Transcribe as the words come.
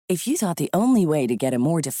If you thought the only way to get a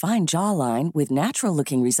more defined jawline with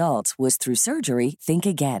natural-looking results was through surgery, think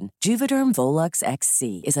again. Juvederm Volux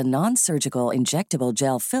XC is a non-surgical injectable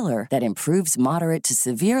gel filler that improves moderate to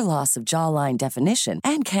severe loss of jawline definition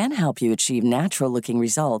and can help you achieve natural-looking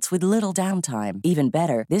results with little downtime. Even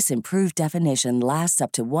better, this improved definition lasts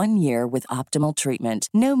up to 1 year with optimal treatment.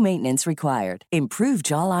 No maintenance required. Improve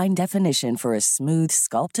jawline definition for a smooth,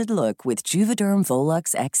 sculpted look with Juvederm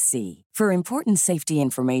Volux XC. For important safety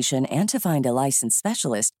information and to find a licensed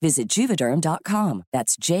specialist, visit Juvederm.com.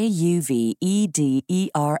 That's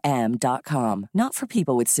JUVEDERM.com. Not for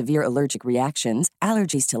people with severe allergic reactions,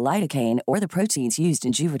 allergies to lidocaine, or the proteins used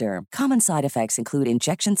in Juvederm. Common side effects include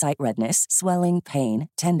injection site redness, swelling, pain,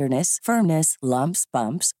 tenderness, firmness, lumps,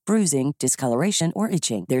 bumps, bruising, discoloration, or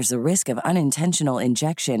itching. There's a risk of unintentional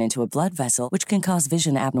injection into a blood vessel, which can cause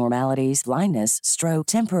vision abnormalities, blindness, stroke,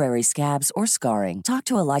 temporary scabs, or scarring. Talk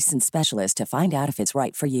to a licensed specialist to find out if it's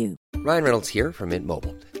right for you. Ryan Reynolds here from Mint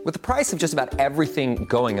Mobile. With the price of just about everything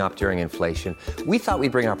going up during inflation, we thought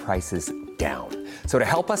we'd bring our prices down. So to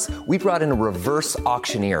help us, we brought in a reverse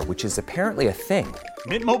auctioneer, which is apparently a thing.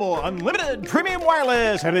 Mint Mobile Unlimited Premium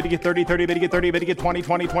Wireless. How to get 30, 30, bit to get 30, bit to get 20,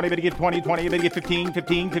 20, 20, bit to get 20, 20, bit to get 15,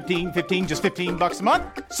 15, 15, 15, just $15 a month?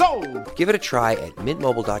 Sold! Give it a try at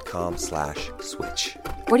mintmobile.com/switch.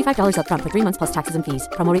 $45 up front for 3 months plus taxes and fees.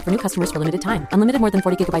 Promo rate for new customers for limited time. Unlimited more than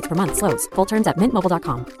 40 gigabytes per month. Slows full terms at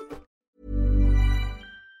mintmobile.com.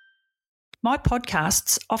 My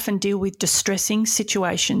podcasts often deal with distressing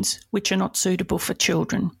situations which are not suitable for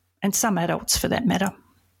children, and some adults for that matter.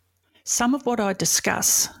 Some of what I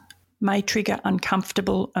discuss may trigger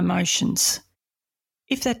uncomfortable emotions.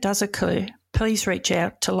 If that does occur, please reach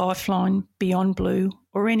out to Lifeline, Beyond Blue,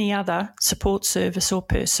 or any other support service or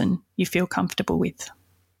person you feel comfortable with.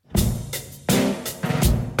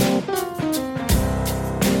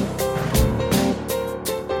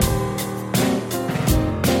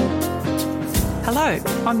 Hello,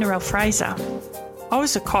 I'm Narelle Fraser. I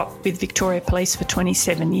was a cop with Victoria Police for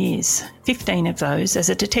 27 years, 15 of those as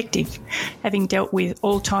a detective, having dealt with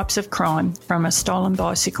all types of crime from a stolen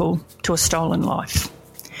bicycle to a stolen life.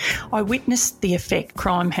 I witnessed the effect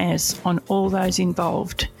crime has on all those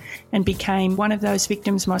involved and became one of those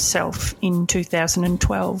victims myself in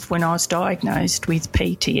 2012 when I was diagnosed with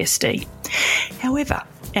PTSD. However,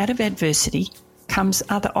 out of adversity comes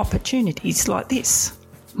other opportunities like this.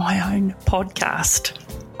 My own podcast.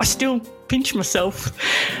 I still pinch myself,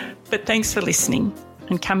 but thanks for listening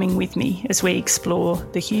and coming with me as we explore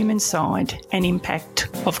the human side and impact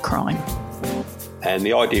of crime. And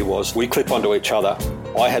the idea was we clip onto each other.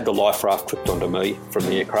 I had the life raft clipped onto me from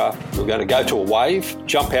the aircraft. We were going to go to a wave,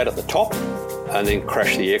 jump out at the top, and then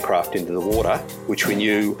crash the aircraft into the water, which we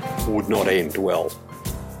knew would not end well.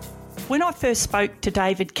 When I first spoke to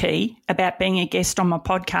David Key about being a guest on my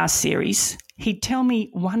podcast series, he'd tell me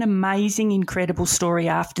one amazing, incredible story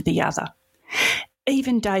after the other.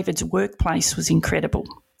 Even David's workplace was incredible,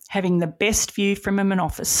 having the best view from an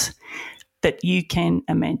office that you can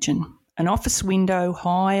imagine. An office window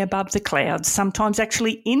high above the clouds, sometimes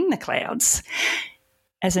actually in the clouds,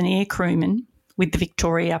 as an air crewman with the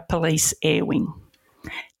Victoria Police Air Wing.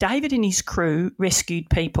 David and his crew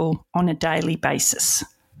rescued people on a daily basis,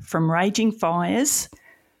 from raging fires,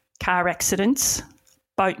 car accidents,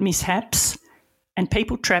 boat mishaps, and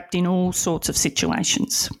people trapped in all sorts of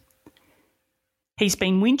situations. He's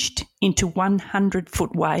been winched into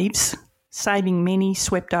 100-foot waves, saving many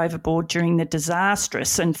swept overboard during the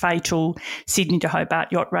disastrous and fatal Sydney to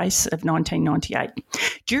Hobart yacht race of 1998.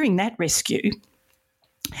 During that rescue,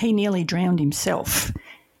 he nearly drowned himself,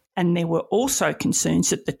 and there were also concerns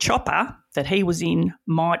that the chopper that he was in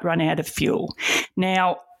might run out of fuel.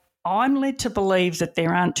 Now, I'm led to believe that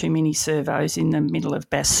there aren't too many servos in the middle of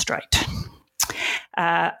Bass Strait.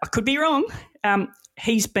 I could be wrong.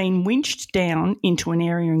 He's been winched down into an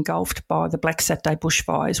area engulfed by the Black Saturday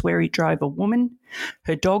bushfires where he drove a woman,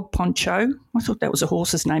 her dog Poncho, I thought that was a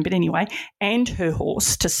horse's name, but anyway, and her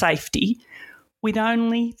horse to safety with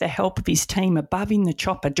only the help of his team above in the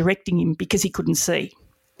chopper directing him because he couldn't see.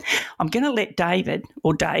 I'm going to let Dave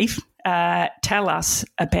tell us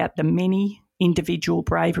about the many individual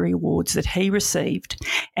bravery awards that he received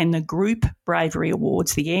and the group bravery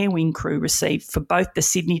awards the Air Wing crew received for both the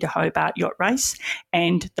Sydney to Hobart yacht race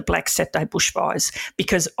and the Black Saturday bushfires,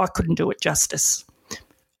 because I couldn't do it justice.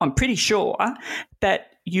 I'm pretty sure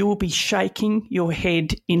that you will be shaking your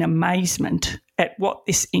head in amazement at what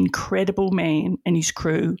this incredible man and his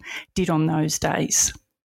crew did on those days.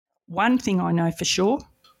 One thing I know for sure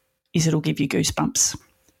is it'll give you goosebumps.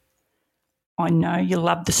 I know you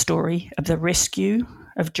love the story of the rescue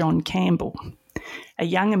of John Campbell, a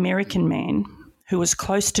young American man who was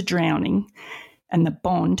close to drowning, and the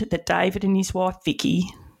bond that David and his wife Vicky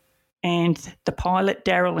and the pilot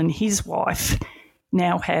Narelle and his wife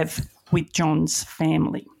now have with John's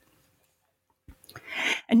family.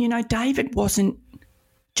 And, David wasn't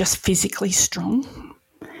just physically strong,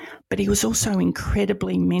 but he was also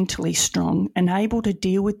incredibly mentally strong and able to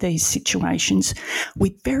deal with these situations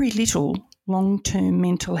with very little long-term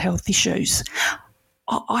mental health issues.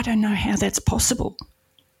 I don't know how that's possible.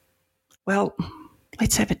 Well,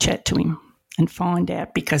 let's have a chat to him and find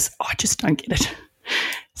out, because I just don't get it.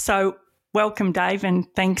 So welcome, Dave, and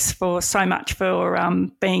thanks so much for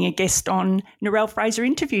being a guest on Narelle Fraser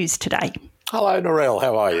Interviews today. Hello, Narelle.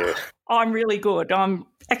 How are you? I'm really good. I'm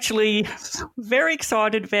actually very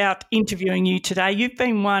excited about interviewing you today. You've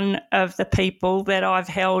been one of the people that I've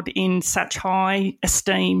held in such high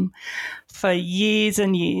esteem for years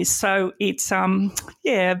and years. So it's, a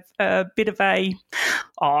bit of a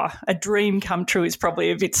dream come true is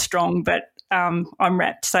probably a bit strong, but I'm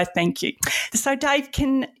wrapped, so thank you. So, Dave,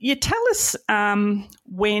 can you tell us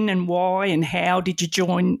when and why and how did you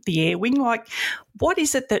join the Air Wing? Like, what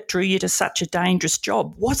is it that drew you to such a dangerous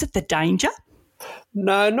job? Was it the danger?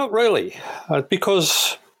 No, not really,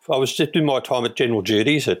 because I was just doing my time at general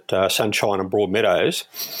duties at Sunshine and Broadmeadows,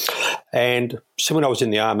 and so when I was in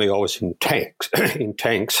the Army, I was in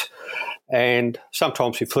tanks, and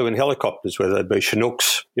sometimes we flew in helicopters, whether they be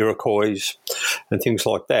Chinooks, Iroquois, and things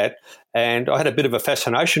like that, and I had a bit of a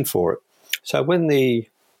fascination for it. So when the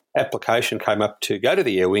application came up to go to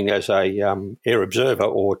the Air Wing as a air observer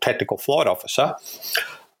or tactical flight officer,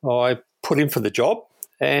 I put in for the job,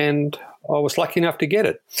 and I was lucky enough to get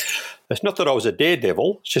it. It's not that I was a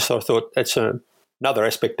daredevil, it's just that I thought that's another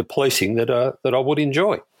aspect of policing that I would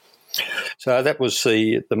enjoy. So that was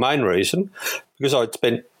the main reason, because I'd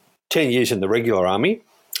spent 10 years in the regular Army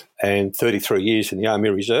and 33 years in the Army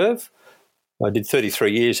Reserve. I did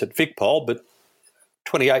 33 years at VicPol, but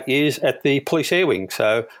 28 years at the Police Air Wing.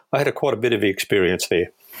 So I had quite a bit of experience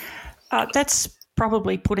there. That's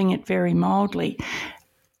probably putting it very mildly.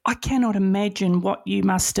 I cannot imagine what you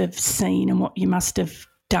must have seen and what you must have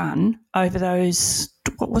done over those,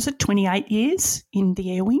 28 years in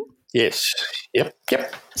the Air Wing? Yes. Yep.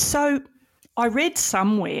 So I read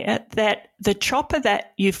somewhere that the chopper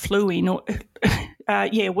that you flew in,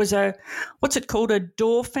 was what's it called, a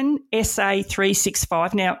Dolphin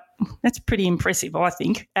SA-365. Now, that's pretty impressive, I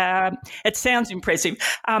think. It sounds impressive,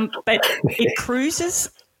 but it cruises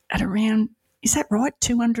at around, is that right,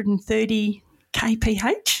 230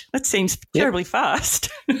 kph? That seems terribly fast.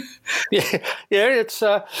 Yeah,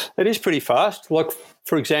 it is pretty fast. Like,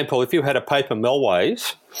 for example, if you had a paper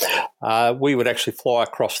Melways, we would actually fly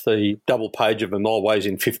across the double page of a Melways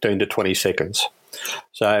in 15 to 20 seconds.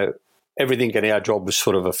 So everything in our job was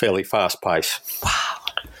sort of a fairly fast pace. Wow.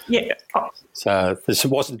 Yeah. So this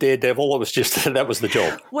wasn't daredevil, it was just that was the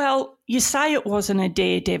job. Well, you say it wasn't a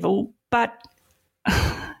daredevil, but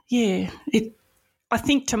I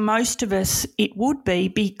think to most of us it would be,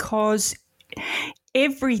 because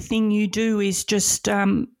everything you do is just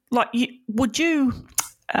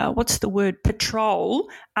patrol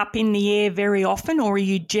up in the air very often, or are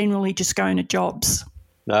you generally just going to jobs?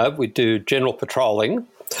 No, we do general patrolling,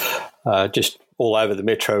 just all over the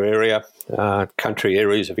metro area, country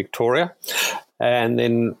areas of Victoria. And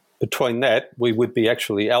then between that, we would be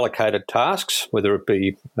actually allocated tasks, whether it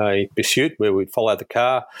be a pursuit where we'd follow the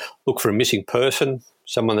car, look for a missing person,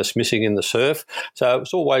 someone that's missing in the surf. So it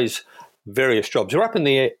was always various jobs. We're up in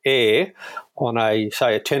the air on a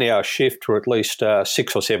 10-hour shift for at least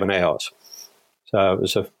 6 or 7 hours. So it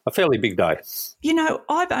was a fairly big day.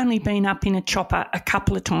 I've only been up in a chopper a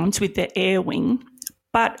couple of times with the Air Wing,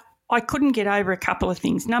 but I couldn't get over a couple of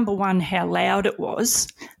things. Number one, how loud it was,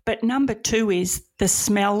 but number two is the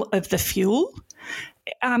smell of the fuel.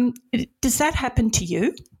 Does that happen to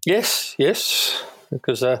you? Yes,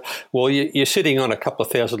 because, you're sitting on a couple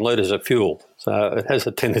of thousand litres of fuel, so it has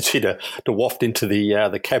a tendency to waft into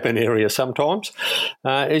the cabin area sometimes.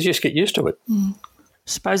 You just get used to it. I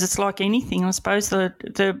suppose it's like anything. I suppose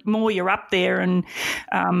the more you're up there and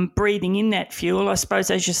breathing in that fuel, I suppose,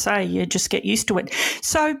 as you say, you just get used to it.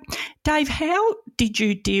 So, Dave, how did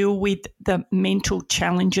you deal with the mental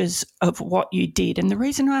challenges of what you did? And the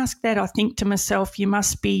reason I ask that, I think to myself, you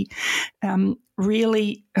must be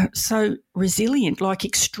really so resilient, like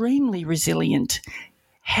extremely resilient.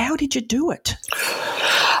 How did you do it?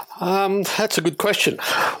 That's a good question.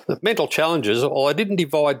 The mental challenges, I didn't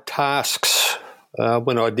divide tasks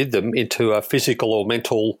when I did them into a physical or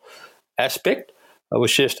mental aspect. It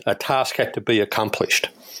was just a task had to be accomplished.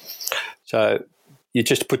 So you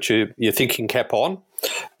just put your thinking cap on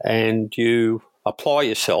and you apply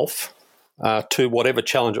yourself to whatever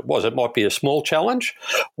challenge it was. It might be a small challenge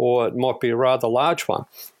or it might be a rather large one,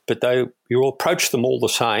 but you approach them all the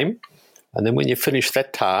same, and then when you finish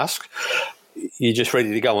that task, you're just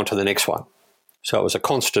ready to go on to the next one. So it was a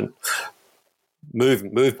constant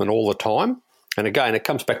movement all the time. And again, it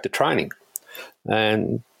comes back to training.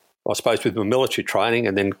 And I suppose with my military training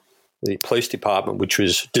and then the police department, which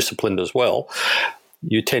was disciplined as well,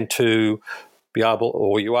 you tend to be able,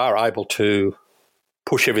 or you are able to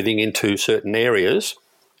push everything into certain areas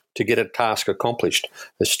to get a task accomplished.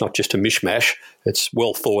 It's not just a mishmash. It's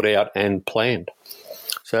well thought out and planned.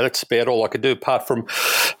 So that's about all I could do, apart from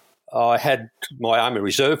I had my Army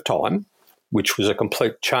Reserve time, which was a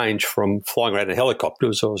complete change from flying around in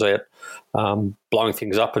helicopters. I was out blowing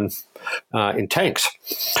things up in tanks.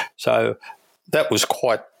 So that was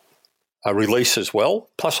quite a release as well.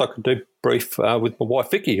 Plus I could debrief with my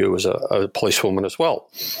wife Vicky, who was a policewoman as well.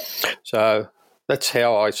 So that's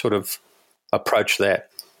how I sort of approach that.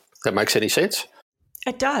 If that makes any sense?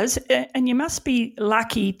 It does, and you must be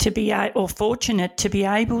lucky to be or fortunate to be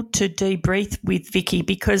able to debrief with Vicky,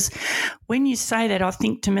 because when you say that, I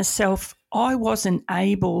think to myself, I wasn't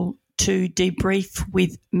able to debrief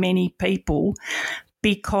with many people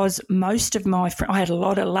because most of I had a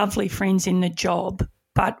lot of lovely friends in the job,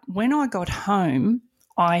 but when I got home,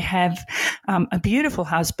 I have a beautiful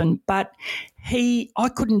husband, but I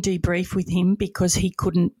couldn't debrief with him because he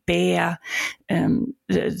couldn't bear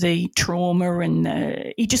the trauma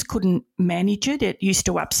and he just couldn't manage it. It used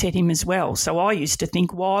to upset him as well. So I used to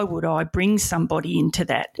think, why would I bring somebody into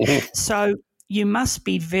that? Mm-hmm. So you must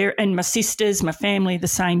be and my sisters, my family, the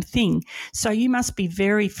same thing. So you must be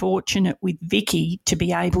very fortunate with Vicky to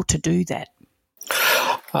be able to do that.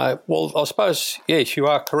 Well, I suppose, yes, you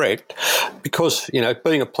are correct, because,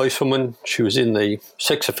 being a policewoman, she was in the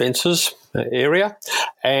sex offences area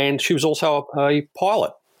and she was also a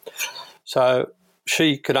pilot. So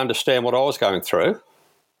she could understand what I was going through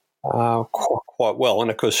quite well. And,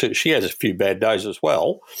 of course, she has a few bad days as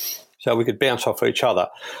well, so we could bounce off each other.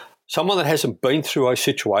 Someone that hasn't been through a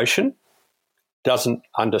situation doesn't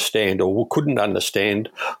understand or couldn't understand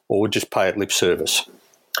or would just pay it lip service.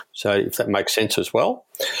 So if that makes sense as well,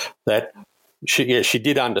 that she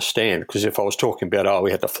did understand, because if I was talking about,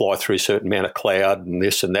 we had to fly through a certain amount of cloud and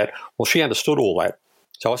this and that, well, she understood all that.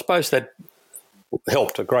 So I suppose that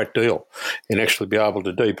helped a great deal in actually be able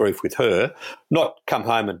to debrief with her, not come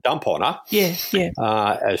home and dump on her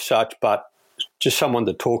as such, but just someone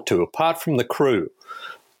to talk to, apart from the crew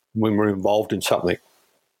when we're involved in something.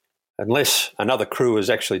 Unless another crew has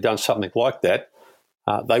actually done something like that,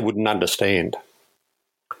 they wouldn't understand.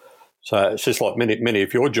 So it's just like many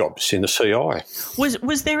of your jobs in the CI.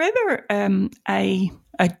 Was there ever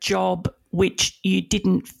a job which you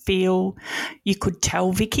didn't feel you could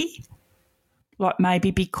tell Vicky? Like maybe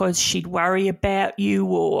because she'd worry about you,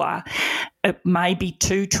 or it may be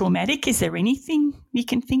too traumatic? Is there anything you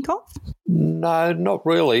can think of? No, not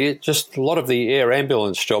really. It's just a lot of the air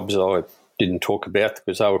ambulance jobs I didn't talk about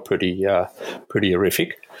because they were pretty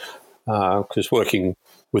horrific. Because working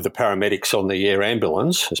with the paramedics on the air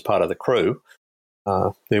ambulance as part of the crew,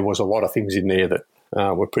 there was a lot of things in there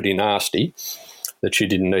that were pretty nasty that she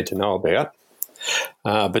didn't need to know about.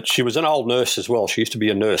 But she was an old nurse as well. She used to be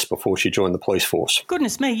a nurse before she joined the police force.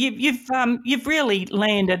 Goodness me, you've really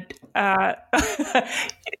landed. I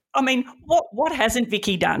mean, what hasn't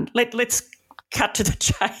Vicky done? Let's cut to the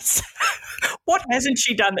chase. What hasn't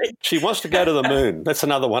she done? She wants to go to the moon. That's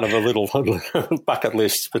another one of her little bucket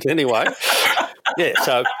lists. But anyway, yeah.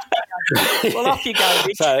 So, well, off you go,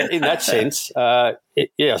 Rich. So in that sense,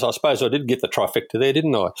 yes, I suppose I did get the trifecta there,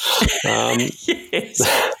 didn't I? Yes.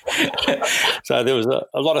 So there was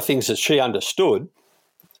a lot of things that she understood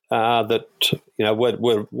that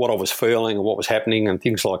were what I was feeling and what was happening and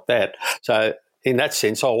things like that. So in that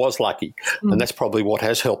sense, I was lucky, and that's probably what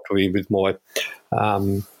has helped me with my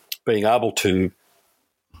being able to,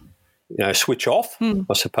 switch off,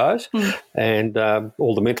 I suppose, and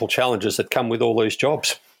all the mental challenges that come with all these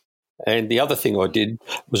jobs. And the other thing I did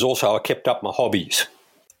was also I kept up my hobbies.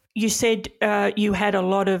 You said you had a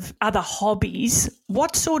lot of other hobbies.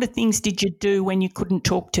 What sort of things did you do when you couldn't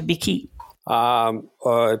talk to Vicky?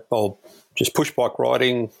 I'll just push bike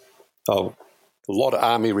riding, a lot of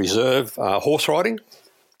Army Reserve, horse riding.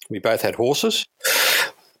 We both had horses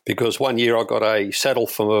because one year I got a saddle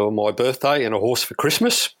for my birthday and a horse for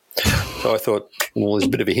Christmas. So I thought, well, there's a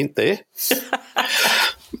bit of a hint there.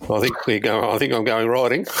 I think I'm going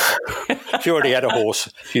riding. She already had a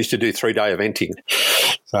horse. She used to do 3-day eventing.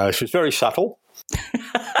 So she was very subtle.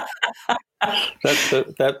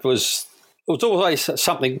 That was was always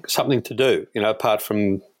something to do, apart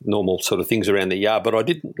from normal sort of things around the yard. But I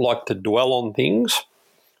didn't like to dwell on things.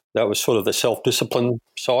 That was sort of the self-discipline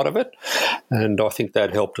side of it, and I think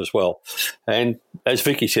that helped as well. And as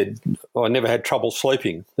Vicky said, I never had trouble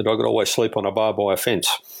sleeping, that I could always sleep on a barbed wire fence.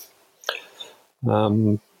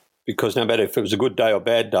 Because no matter if it was a good day or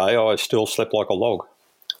bad day, I still slept like a log.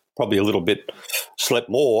 Probably a little bit, slept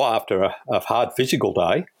more after a hard physical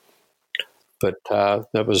day, but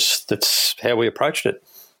that's how we approached it.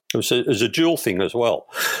 It was a dual thing as well.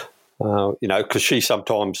 Because she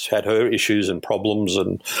sometimes had her issues and problems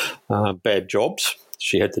and bad jobs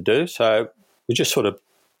she had to do. So we just sort of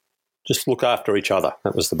just look after each other.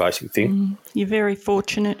 That was the basic thing. You're very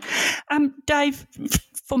fortunate. Dave,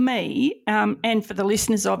 for me and for the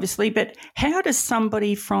listeners obviously, but how does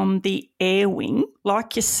somebody from the air wing,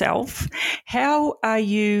 like yourself, how are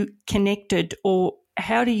you connected, or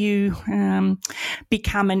how do you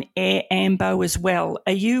become an air ambo as well?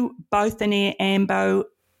 Are you both an air ambo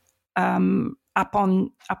up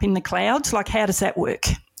in the clouds? Like, how does that work?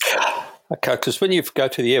 Okay, because when you go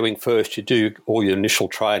to the air wing first, you do all your initial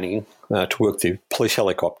training to work the police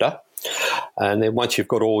helicopter, and then once you've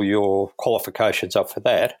got all your qualifications up for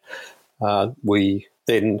that, we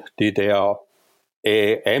then did our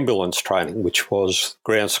air ambulance training, which was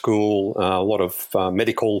ground school, a lot of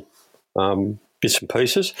medical bits and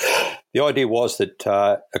pieces. The idea was that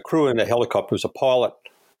a crew in a helicopter was a pilot,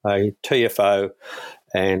 a TFO,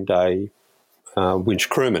 and a winch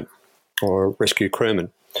crewman or a rescue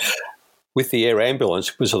crewman. With the air ambulance,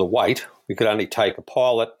 because of the weight, we could only take a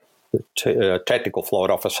pilot, a tactical flight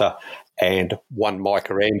officer, and one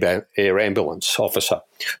Micro air ambulance officer.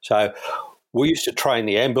 So we used to train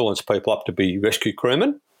the ambulance people up to be rescue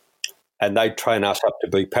crewmen, and they'd train us up to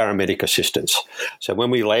be paramedic assistants. So when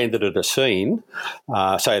we landed at a scene,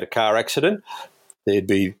 say at a car accident, there'd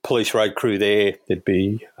be police road crew there, there'd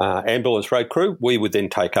be ambulance road crew. We would then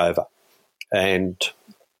take over. And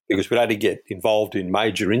because we'd only get involved in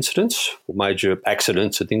major incidents or major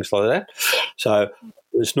accidents and things like that. So it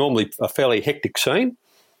was normally a fairly hectic scene,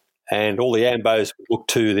 and all the ambos would look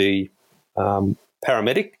to the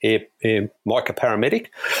paramedic, air Micah paramedic,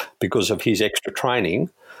 because of his extra training.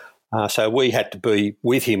 So we had to be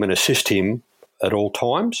with him and assist him at all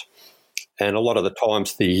times. And a lot of the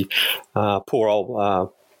times the poor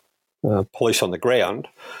old police on the ground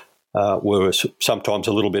were sometimes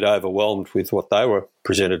a little bit overwhelmed with what they were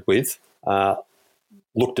presented with,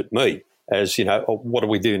 looked at me as, oh, what do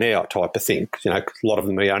we do now type of thing. A lot of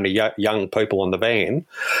them are only young people on the van.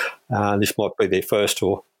 This might be their first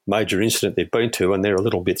or major incident they've been to, and they're a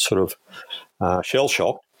little bit sort of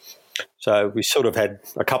shell-shocked. So we sort of had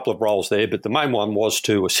a couple of roles there, but the main one was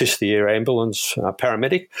to assist the air ambulance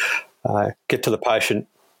paramedic, get to the patient,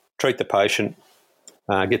 treat the patient,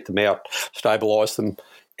 get them out, stabilise them,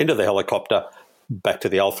 into the helicopter, back to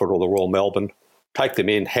the Alfred or the Royal Melbourne, take them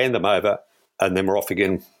in, hand them over, and then we're off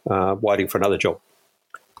again waiting for another job.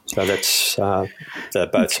 So that's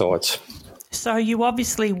both sides. So you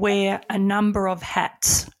obviously wear a number of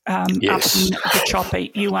hats Yes. up in the chopper.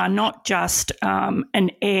 You are not just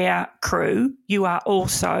an air crew. You are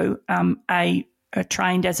also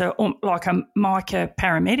trained as a Micah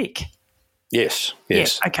paramedic. Yes. Yeah,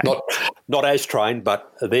 okay. Not as trained,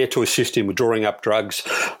 but there to assist him with drawing up drugs,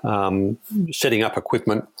 setting up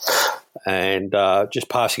equipment, and just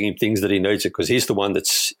passing him things that he needs, because he's the one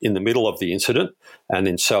that's in the middle of the incident, and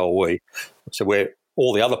then so are we. So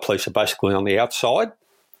all the other police are basically on the outside,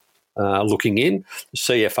 looking in, the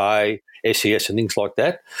CFA, SES and things like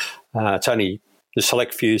that. It's only the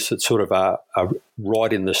select few that sort of are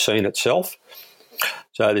right in the scene itself.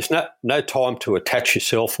 So there's no time to attach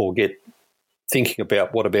yourself or get thinking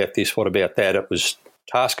about what about this, what about that. It was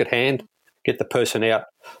task at hand, get the person out,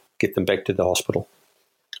 get them back to the hospital,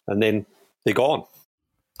 and then they're gone.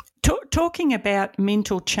 Talking about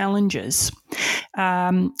mental challenges,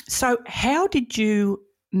 so how did you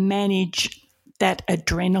manage that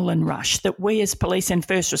adrenaline rush that we as police and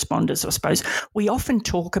first responders, I suppose, we often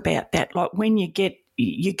talk about that, like when you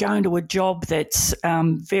go into a job that's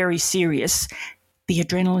very serious, the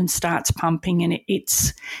adrenaline starts pumping, and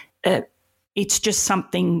it's just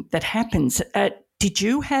something that happens. Did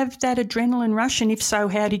you have that adrenaline rush, and if so,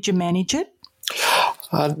 how did you manage it?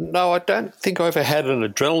 No, I don't think I ever had an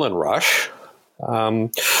adrenaline rush,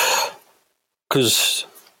 because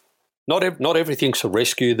not everything's a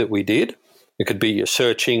rescue that we did. It could be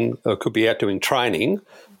searching, or it could be out doing training,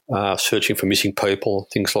 searching for missing people,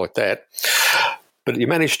 things like that. But I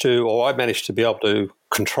managed to be able to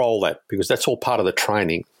control that, because that's all part of the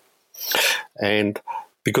training. And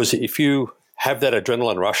because if you have that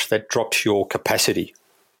adrenaline rush, that drops your capacity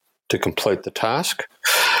to complete the task.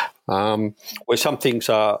 Where some things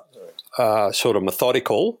are sort of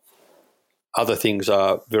methodical, other things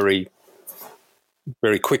are very,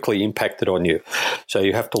 very quickly impacted on you. So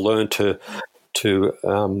you have to learn to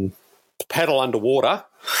paddle underwater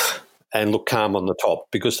and look calm on the top,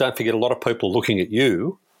 because don't forget, a lot of people are looking at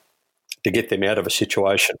you to get them out of a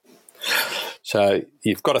situation. So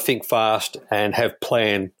you've got to think fast and have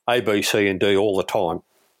plan A, B, C and D all the time.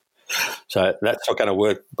 So that's not going to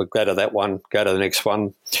work, but go to that one, go to the next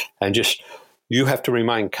one, and just you have to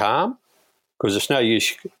remain calm, because it's no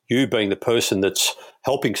use you being the person that's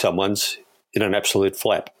helping someone's in an absolute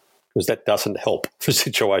flap, because that doesn't help the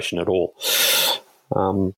situation at all.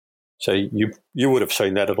 So you would have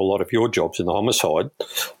seen that at a lot of your jobs in the homicide,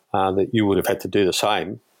 that you would have had to do the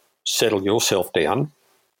same, settle yourself down,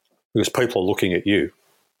 because people are looking at you.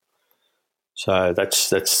 So that's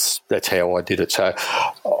how I did it. So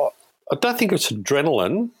I don't think it's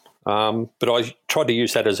adrenaline, but I tried to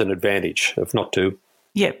use that as an advantage of not to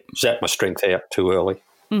zap my strength out too early.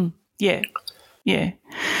 Yeah.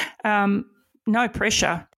 No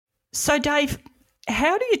pressure. So, Dave,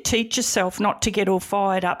 how do you teach yourself not to get all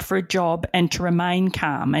fired up for a job and to remain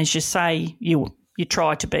calm, as you say you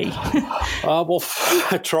try to be? Well,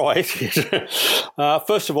 I try it.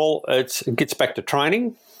 First of all, it gets back to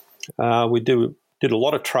training. We did a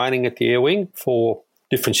lot of training at the Air Wing for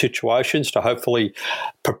different situations to hopefully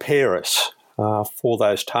prepare us for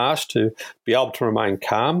those tasks, to be able to remain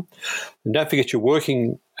calm. And don't forget, you're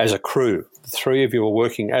working as a crew. The three of you are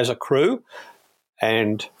working as a crew,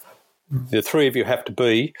 and the three of you have to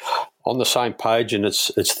be on the same page, and it's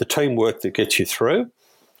the teamwork that gets you through.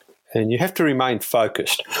 And you have to remain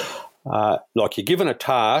focused. Like you're given a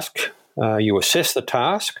task, you assess the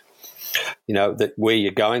task, that where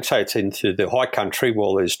you're going. Say it's into the high country,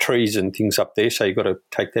 well, there's trees and things up there, so you've got to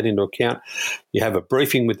take that into account. You have a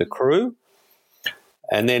briefing with the crew,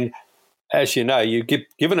 and then, as you know, you get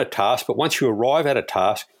given a task, but once you arrive at a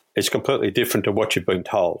task, it's completely different to what you've been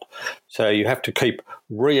told. So you have to keep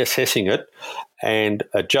reassessing it and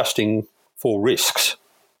adjusting for risks,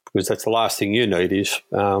 because that's the last thing you need is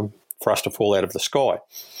for us to fall out of the sky.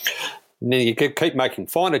 And then you keep making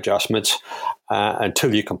fine adjustments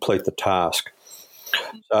until you complete the task.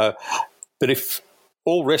 So, but if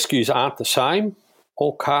all rescues aren't the same,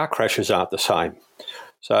 all car crashes aren't the same.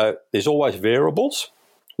 So there's always variables,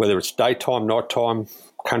 whether it's daytime, nighttime,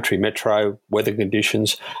 country, metro, weather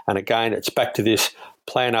conditions. And again, it's back to this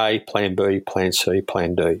plan A, plan B, plan C,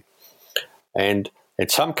 plan D. And in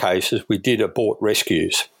some cases, we did abort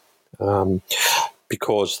rescues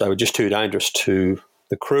because they were just too dangerous to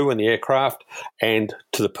the crew and the aircraft and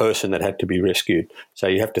to the person that had to be rescued. So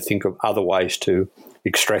you have to think of other ways to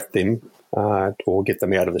extract them or get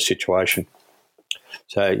them out of the situation.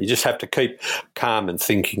 So you just have to keep calm and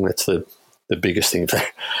thinking. That's the biggest thing,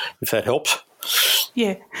 if that helps.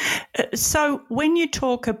 Yeah. So when you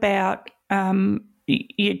talk about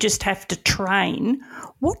you just have to train,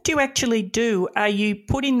 what do you actually do? Are you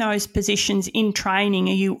put in those positions in training?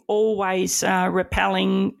 Are you always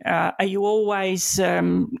rappelling? Are you always,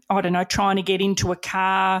 trying to get into a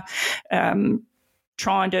car,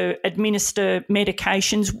 trying to administer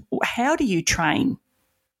medications? How do you train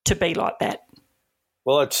to be like that?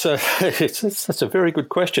 Well, that's a very good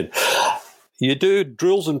question. You do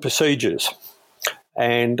drills and procedures,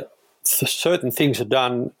 and certain things are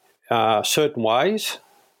done certain ways.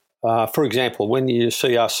 For example, when you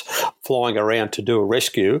see us flying around to do a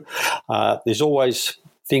rescue, there's always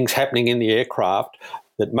things happening in the aircraft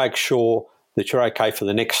that make sure that you're okay for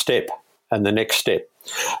the next step and the next step.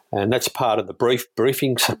 And that's part of the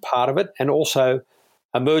briefing part of it, and also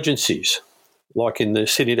emergencies. Like in the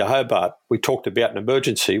Sydney to Hobart, we talked about an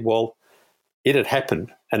emergency. Well, it had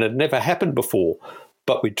happened, and it never happened before,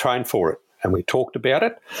 but we trained for it and we talked about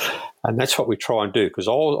it, and that's what we try and do. Because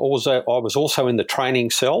I was also in the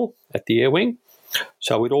training cell at the Air Wing,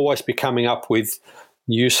 so we'd always be coming up with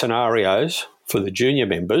new scenarios for the junior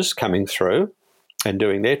members coming through and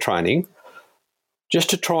doing their training, just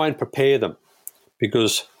to try and prepare them,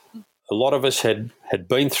 because a lot of us had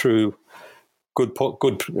been through good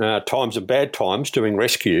times and bad times doing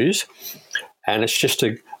rescues, and it's just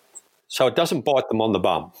so it doesn't bite them on the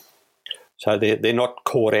bum. So they're not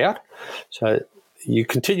caught out. So you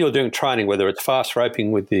continue doing training, whether it's fast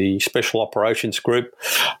roping with the Special Operations Group,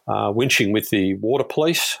 winching with the Water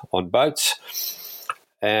Police on boats,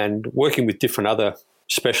 and working with different other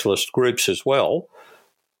specialist groups as well,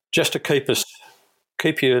 just to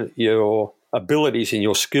keep your abilities and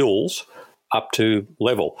your skills up to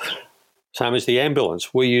level. Same as the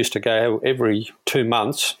ambulance. We used to go every 2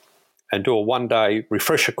 months and do a one-day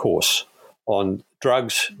refresher course on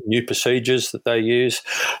drugs, new procedures that they use.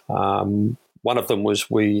 One of them was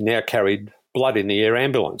we now carried blood in the air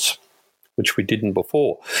ambulance, which we didn't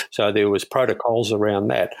before. So there was protocols around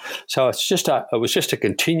that. So it was just a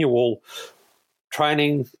continual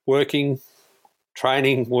training, working,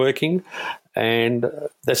 and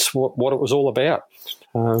that's what it was all about.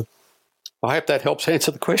 I hope that helps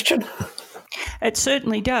answer the question. It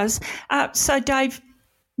certainly does. So, Dave,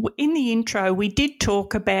 in the intro, we did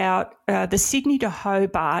talk about the Sydney to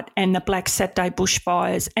Hobart and the Black Saturday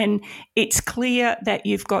bushfires, and it's clear that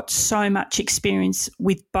you've got so much experience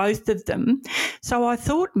with both of them. So I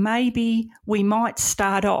thought maybe we might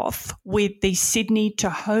start off with the Sydney to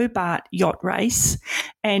Hobart yacht race,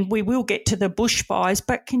 and we will get to the bushfires,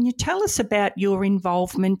 but can you tell us about your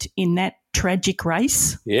involvement in that tragic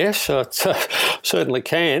race? Yes, certainly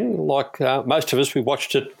can. Like most of us, we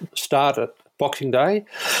watched it start at Boxing Day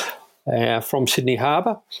from Sydney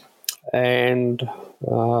Harbour, and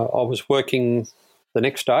I was working the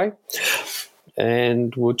next day,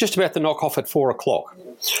 and we were just about to knock off at 4 o'clock,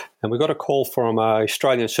 and we got a call from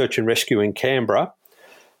Australian Search and Rescue in Canberra,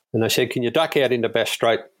 and they said, "Can you duck out into Bass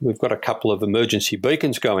Strait? We've got a couple of emergency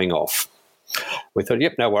beacons going off." We thought,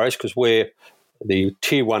 yep, no worries, because we're the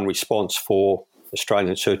Tier 1 response for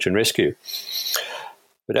Australian Search and Rescue.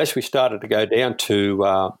 But as we started to go down to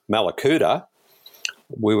Mallacoota,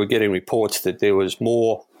 we were getting reports that there was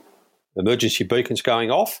more emergency beacons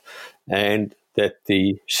going off and that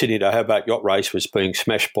the Sydney to Hobart yacht race was being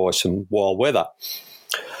smashed by some wild weather.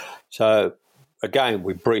 So, again,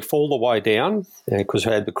 we briefed all the way down because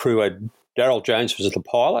we had the crew, Narelle Jones was the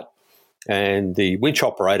pilot, and the winch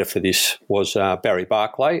operator for this was Barry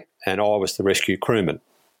Barclay, and I was the rescue crewman.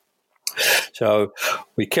 So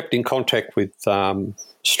we kept in contact with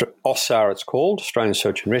AUSSAR, it's called, Australian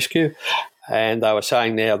Search and Rescue, and they were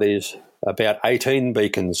saying now there's about 18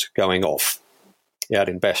 beacons going off out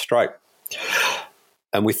in Bass Strait.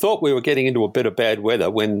 And we thought we were getting into a bit of bad weather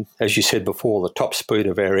when, as you said before, the top speed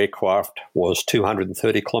of our aircraft was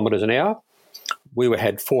 230 kilometres an hour. We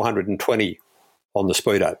had 420 on the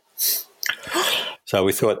speedo. So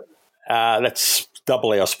we thought, that's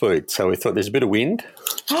double our speed. So we thought there's a bit of wind.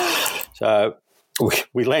 So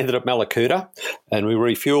we landed at Mallacoota and we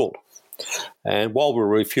refuelled. And while we were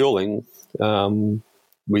refuelling,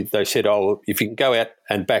 they said, if you can go out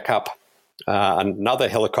and back up another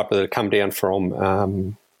helicopter that had come down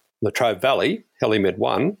from Latrobe Valley, Helimed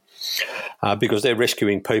 1, because they're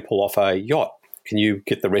rescuing people off a yacht. Can you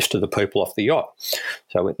get the rest of the people off the yacht?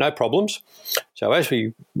 So I went, no problems. So as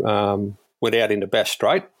we went out into Bass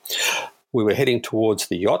Strait, we were heading towards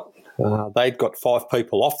the yacht. They'd got 5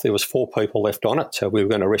 people off. There was 4 people left on it, so we were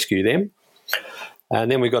going to rescue them. And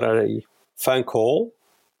then we got a phone call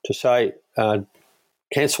to say,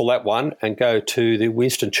 cancel that one and go to the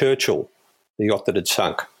Winston Churchill, the yacht that had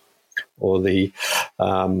sunk, or the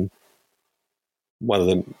one of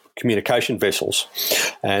the communication vessels,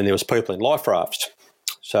 and there was people in life rafts.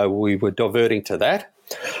 So we were diverting to that,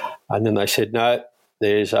 and then they said, no,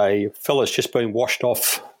 there's a fella's just been washed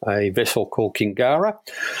off a vessel called Kingara,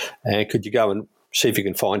 and could you go and see if you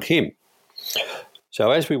can find him?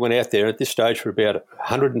 So as we went out there, at this stage we're about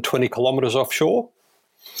 120 kilometres offshore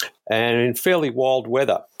and in fairly wild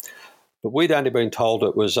weather, but we'd only been told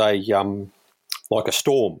it was like a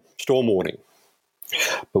storm warning.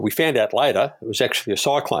 But we found out later it was actually a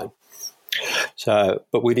cyclone. So,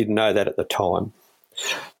 but we didn't know that at the time.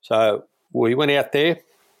 So we went out there,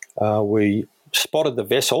 we spotted the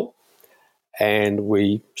vessel, and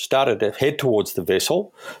we started to head towards the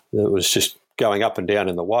vessel. It was just going up and down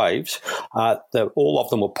in the waves. All of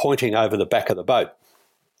them were pointing over the back of the boat.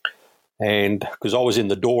 And because I was in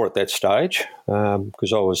the door at that stage,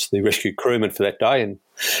 because I was the rescue crewman for that day and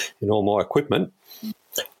in all my equipment.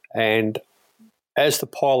 And as the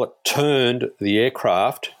pilot turned the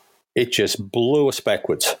aircraft, it just blew us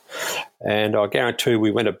backwards. And I guarantee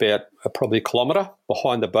we went about probably a kilometre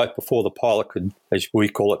behind the boat before the pilot could, as we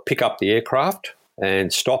call it, pick up the aircraft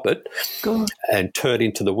and stop it and turn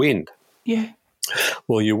into the wind. Yeah.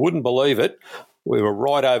 Well, you wouldn't believe it. We were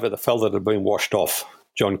right over the fella that had been washed off,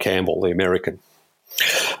 John Campbell, the American.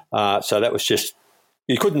 So that was just,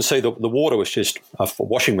 you couldn't see the water was just a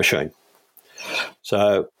washing machine.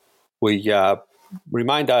 So we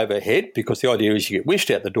remained overhead because the idea is you get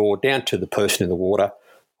wished out the door down to the person in the water,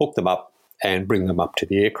 hook them up and bring them up to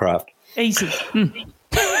the aircraft. Easy.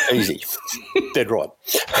 Easy. Dead right.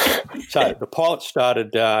 So the pilot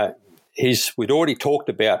started we'd already talked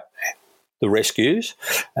about the rescues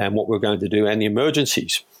and what we're going to do and the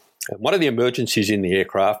emergencies. And one of the emergencies in the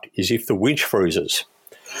aircraft is if the winch freezes.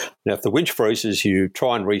 Now, if the winch freezes, you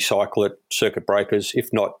try and recycle it, circuit breakers.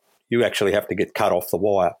 If not, you actually have to get cut off the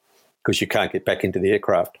wire because you can't get back into the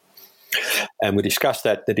aircraft. And we discussed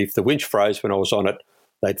that if the winch froze when I was on it,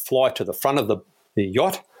 they'd fly to the front of the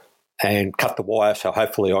yacht and cut the wire, so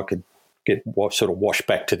hopefully I could get sort of washed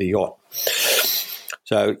back to the yacht.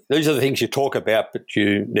 So these are the things you talk about, but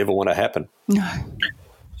you never want to happen. No.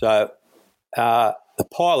 So the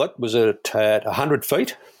pilot was at 100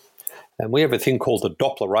 feet, and we have a thing called the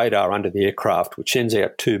Doppler radar under the aircraft, which sends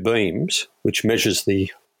out two beams, which measures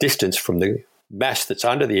the distance from the mass that's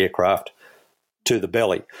under the aircraft to the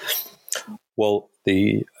belly. Well,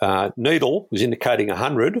 the needle was indicating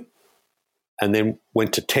 100 and then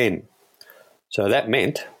went to 10. So that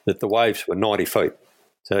meant that the waves were 90 feet.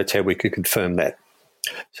 So that's how we could confirm that.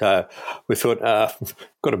 So we thought,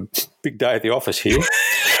 got a big day at the office here.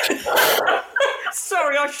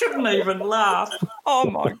 Sorry, I shouldn't even laugh. Oh,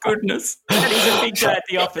 my goodness. That is a big day at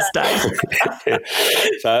the office, Dave. Yeah.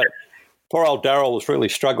 So poor old Narelle was really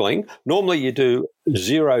struggling. Normally you do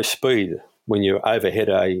 0 speed when you're overhead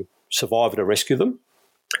a survivor to rescue them.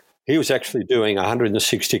 He was actually doing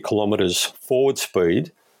 160 kilometres forward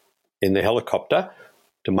speed in the helicopter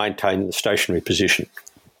to maintain the stationary position.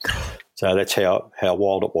 So that's how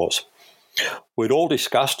wild it was. We'd all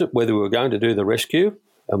discussed it, whether we were going to do the rescue,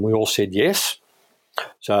 and we all said yes.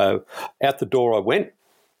 So out the door I went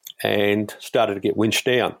and started to get winched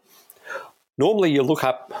down. Normally you look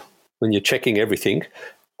up when you're checking everything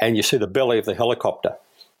and you see the belly of the helicopter.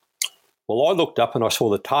 Well, I looked up and I saw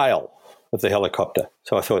the tail of the helicopter.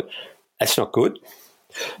 So I thought, that's not good.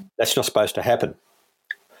 That's not supposed to happen.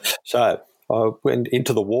 So I went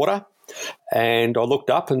into the water and I looked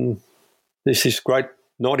up and there's this great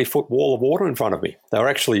 90-foot wall of water in front of me. They were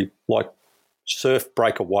actually like surf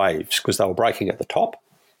breaker waves because they were breaking at the top.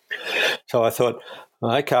 So I thought,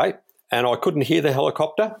 okay. And I couldn't hear the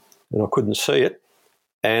helicopter and I couldn't see it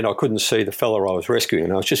and I couldn't see the fella I was rescuing.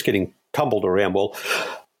 And I was just getting tumbled around. Well,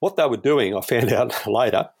 what they were doing, I found out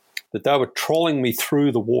later, that they were trolling me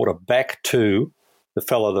through the water back to the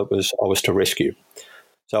fella that I was to rescue.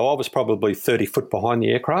 So I was probably 30 foot behind the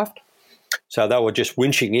aircraft. So they were just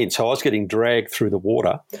winching in. So I was getting dragged through the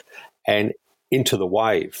water and into the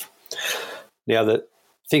wave. Now, the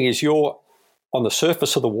thing is, you're on the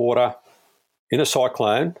surface of the water in a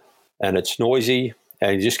cyclone and it's noisy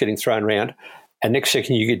and you're just getting thrown around. And next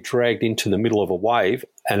second you get dragged into the middle of a wave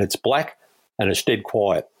and it's black and it's dead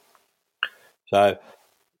quiet. So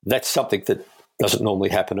that's something that doesn't normally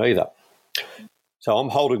happen either. So I'm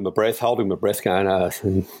holding my breath, going,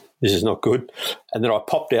 this is not good. And then I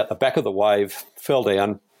popped out the back of the wave, fell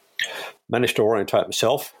down, managed to orientate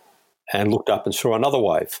myself and looked up and saw another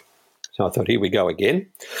wave. So I thought, here we go again.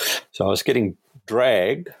 So I was getting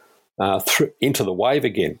dragged into the wave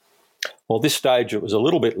again. Well, this stage it was a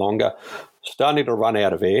little bit longer, starting to run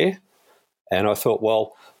out of air. And I thought,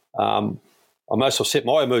 well, I might as well set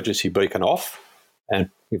my emergency beacon off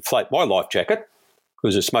and inflate my life jacket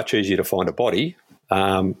because it's much easier to find a body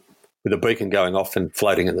with a beacon going off and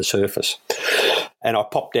floating at the surface. And I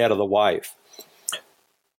popped out of the wave.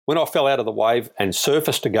 When I fell out of the wave and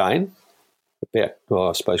surfaced again, about,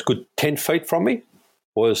 I suppose, good 10 feet from me,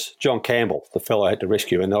 was John Campbell, the fellow I had to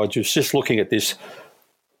rescue. And I was just looking at this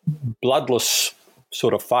bloodless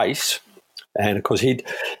sort of face. And because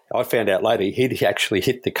I found out later, he'd actually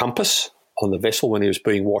hit the compass on the vessel when he was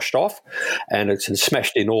being washed off, and it's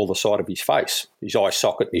smashed in all the side of his face, his eye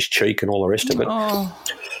socket, his cheek, and all the rest of it. Oh,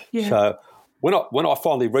 yeah. So when I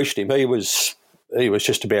finally reached him, he was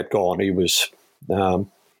just about gone. He was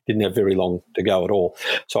didn't have very long to go at all.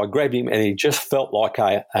 So I grabbed him, and he just felt like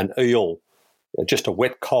an eel, just a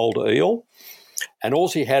wet, cold eel, and all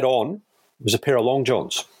he had on was a pair of long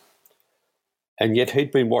johns, and yet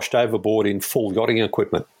he'd been washed overboard in full yachting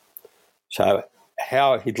equipment. So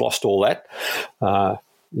how he'd lost all that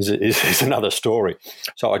is another story.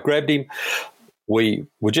 So I grabbed him. We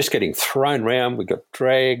were just getting thrown around. We got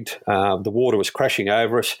dragged. The water was crashing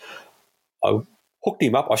over us. I hooked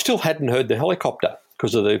him up. I still hadn't heard the helicopter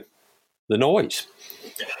because of the noise.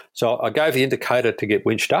 So I gave the indicator to get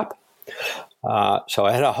winched up. So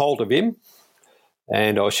I had a hold of him,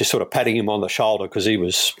 and I was just sort of patting him on the shoulder because he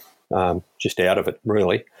was just out of it,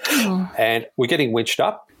 really. Oh. And we're getting winched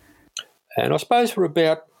up. And I suppose we're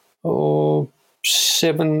about 7-8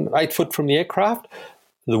 foot from the aircraft.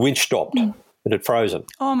 The winch stopped. It had frozen.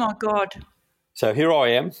 Oh, my God. So here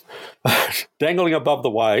I am, dangling above the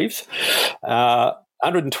waves,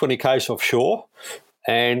 120 k's offshore,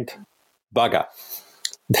 and bugger.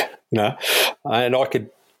 And I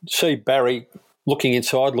could see Barry looking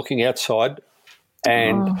inside, looking outside.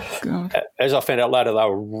 And as I found out later, they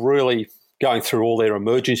were really going through all their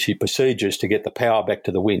emergency procedures to get the power back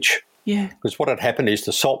to the winch Yeah. Because what had happened is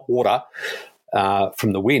the salt water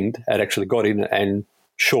from the wind had actually got in and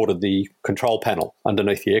shorted the control panel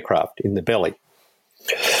underneath the aircraft in the belly.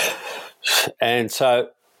 And so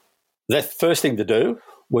the first thing to do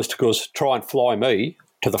was to try and fly me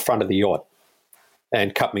to the front of the yacht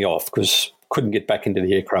and cut me off because couldn't get back into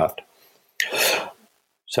the aircraft.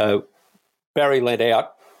 So Barry leant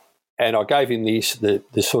out and I gave him the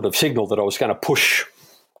sort of signal that I was going to push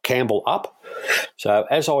Campbell up. So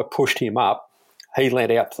as I pushed him up, he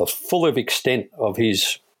leant out to the full extent of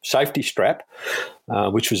his safety strap,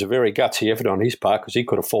 which was a very gutsy effort on his part because he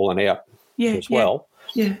could have fallen out as well.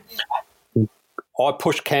 Yeah. I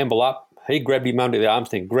pushed Campbell up. He grabbed him under the arms,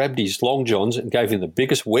 then grabbed his long johns and gave him the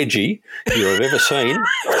biggest wedgie you have ever seen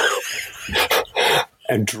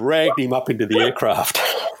and dragged him up into the aircraft.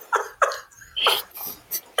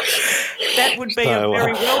 That would be a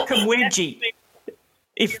very welcome wedgie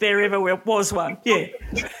if there ever was one. Yeah.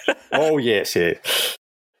 Oh, yes, yeah.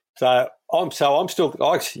 So I'm still,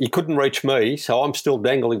 he couldn't reach me, so I'm still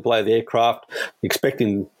dangling below the aircraft,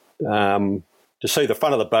 expecting to see the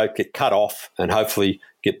front of the boat get cut off and hopefully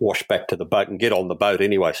get washed back to the boat and get on the boat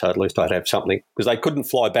anyway, so at least I'd have something. Because they couldn't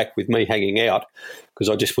fly back with me hanging out because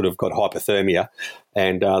I just would have got hypothermia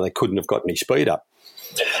and they couldn't have got any speed up.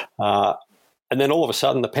 And then all of a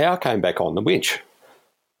sudden the power came back on, the winch.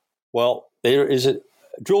 Well, there is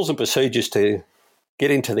drills and procedures to get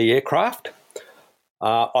into the aircraft.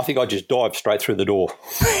 I think I just dived straight through the door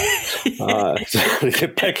to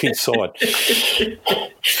get back inside.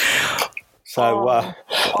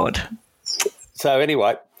 So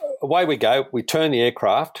anyway, away we go. We turn the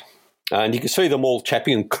aircraft, and you can see them all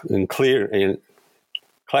chapping and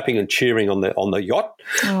clapping and cheering on the yacht.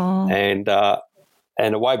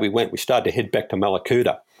 And away we went. We started to head back to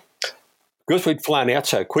Malakuta. Because we'd flown out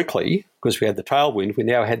so quickly, because we had the tailwind, we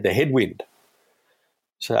now had the headwind.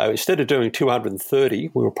 So instead of doing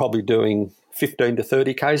 230, we were probably doing 15 to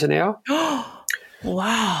 30 k's an hour.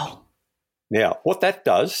 Wow. Now, what that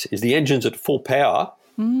does is the engine's at full power.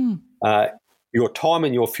 Your time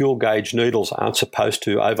and your fuel gauge needles aren't supposed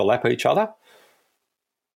to overlap each other.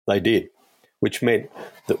 They did, which meant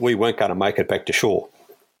that we weren't going to make it back to shore.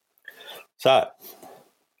 So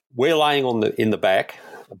we're laying in the back,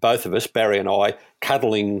 both of us, Barry and I,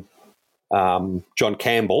 cuddling John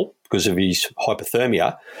Campbell because of his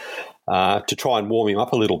hypothermia to try and warm him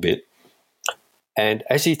up a little bit. And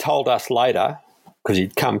as he told us later, because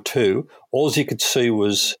he'd come to, all he could see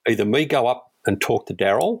was either me go up and talk to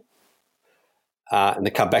Narelle and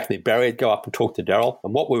then come back and then Barry would go up and talk to Narelle.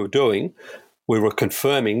 And what we were doing, we were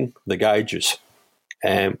confirming the gauges.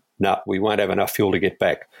 And no, we won't have enough fuel to get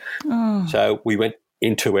back. So we went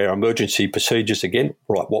into our emergency procedures again.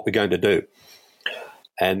 Right, what we're going to do.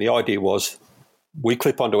 And the idea was we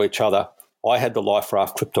clip onto each other. I had the life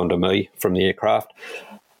raft clipped onto me from the aircraft.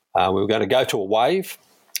 We were going to go to a wave,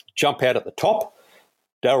 jump out at the top.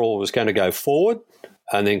 Narelle was going to go forward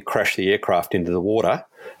and then crash the aircraft into the water,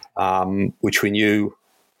 which we knew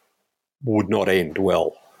would not end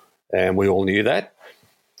well. And we all knew that.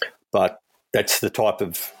 But that's the type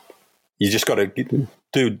of, you just got to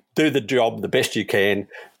do the job the best you can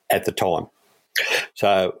at the time.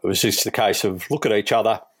 So it was just the case of look at each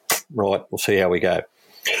other, right, we'll see how we go.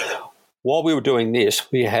 While we were doing this,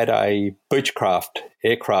 we had a Beechcraft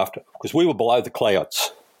aircraft, because we were below the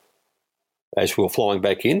clouds as we were flying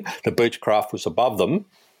back in. The Beechcraft was above them,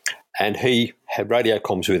 and he had radio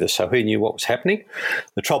comms with us, so he knew what was happening.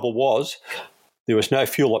 The trouble was there was no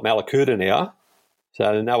fuel at Malakuta now,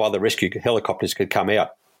 so no other rescue helicopters could come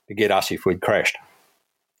out to get us if we'd crashed.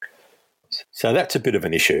 So that's a bit of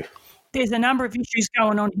an issue. There's a number of issues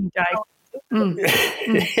going on here, Dave.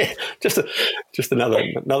 Yeah, just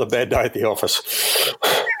another bad day at the office.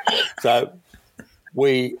 So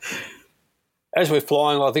as we're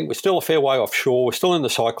flying, I think we're still a fair way offshore. We're still in the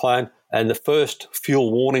cyclone, and the first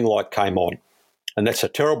fuel warning light came on. And that's a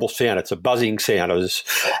terrible sound. It's a buzzing sound.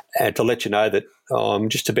 And to let you know that I'm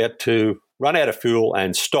just about to run out of fuel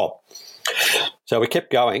and stop. So we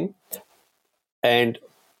kept going, and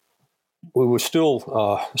we were still,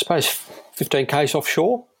 I suppose, 15 k's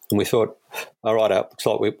offshore. And we thought, all right, looks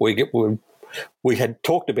like we had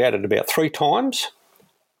talked about it about 3 times,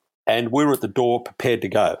 and we were at the door prepared to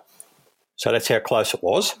go. So that's how close it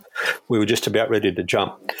was. We were just about ready to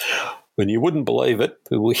jump. When you wouldn't believe it,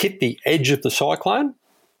 we hit the edge of the cyclone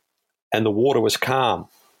and the water was calm.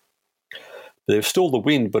 There was still the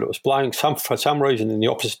wind, but it was blowing for some reason in the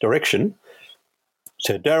opposite direction.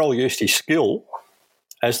 So Narelle used his skill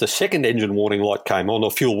as the second engine warning light came on,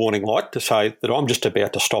 or fuel warning light, to say that I'm just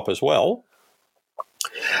about to stop as well.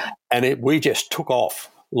 And we just took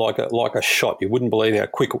off. like a shot. You wouldn't believe how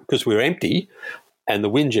quick, because we were empty, and the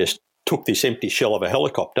wind just took this empty shell of a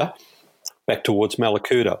helicopter back towards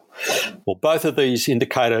Malakuta. Well, both of these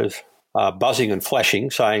indicators are buzzing and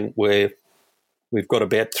flashing, saying we've got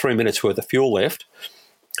about 3 minutes worth of fuel left.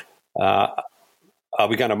 Are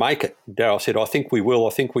we going to make it? Darryl said, I think we will.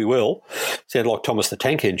 Sounded like Thomas the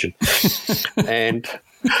Tank Engine. And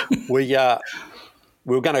we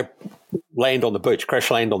were going to land on the beach, crash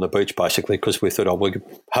land on the beach, basically, because we thought, we could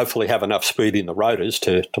hopefully have enough speed in the rotors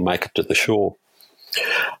to make it to the shore.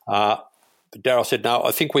 But Darryl said, no,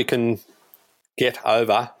 I think we can get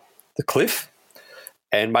over the cliff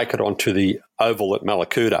and make it onto the oval at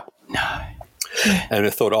Malakuta. No. And I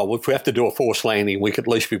thought, if we have to do a forced landing, we've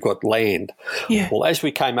got land. Yeah. Well, as we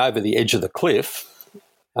came over the edge of the cliff,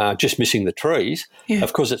 just missing the trees,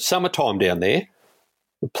 of course, it's summertime down there.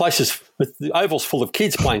 The oval's full of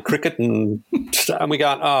kids playing cricket, and we're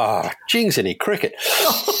going, jings, any cricket.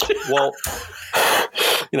 Well,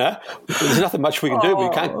 there's nothing much we can do. We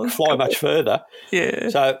can't fly much further. Yeah.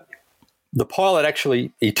 So the pilot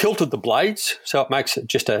he tilted the blades, so it makes it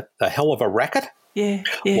just a hell of a racket. Yeah.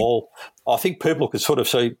 Well, I think people could sort of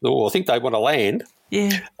see, I think they want to land.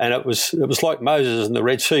 Yeah. And it was like Moses in the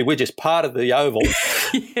Red Sea. We just parted the oval.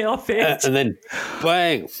 Yeah, I bet. And then,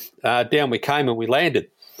 bang, down we came and we landed.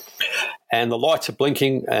 And the lights are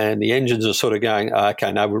blinking and the engines are sort of going,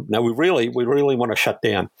 okay, no, we really want to shut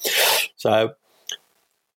down. So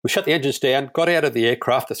we shut the engines down, got out of the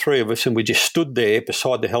aircraft, the three of us, and we just stood there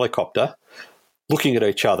beside the helicopter looking at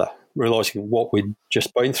each other, realising what we'd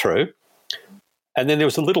just been through. And then there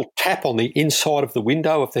was a little tap on the inside of the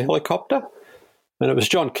window of the helicopter, and it was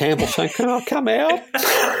John Campbell saying, can I come out?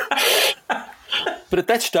 But at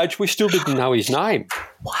that stage, we still didn't know his name.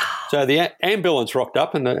 Wow. So the ambulance rocked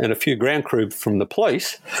up and a few ground crew from the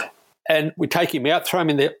police, and we take him out, throw him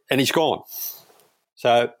in there, and he's gone.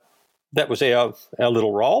 So that was our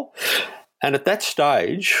little role. And at that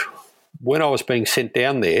stage, when I was being sent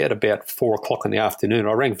down there at about 4 o'clock in the afternoon,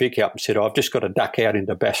 I rang Vicky up and said, I've just got to duck out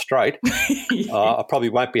into Bass Strait. I probably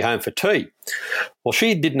won't be home for tea. Well,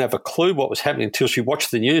 she didn't have a clue what was happening until she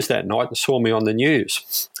watched the news that night and saw me on the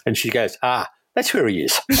news. And she goes, that's where he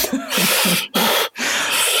is.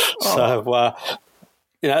 So,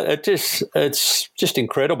 it's just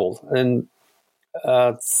incredible. And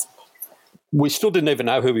we still didn't even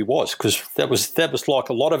know who he was, because that was like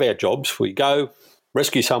a lot of our jobs. We go,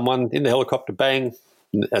 rescue someone in the helicopter, bang,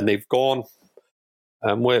 and they've gone,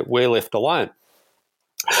 and we're left alone.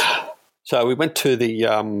 So we went to the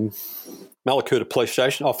Malakuta police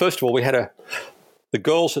station. First of all, we had the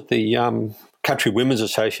girls at the Country Women's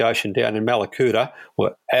Association down in Malakuta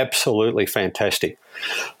were absolutely fantastic.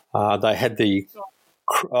 They had they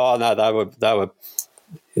were.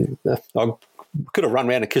 I could have run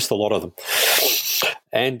around and kissed a lot of them,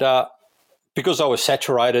 and because I was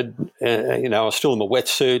saturated, I was still in my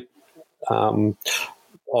wetsuit.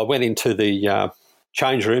 I went into the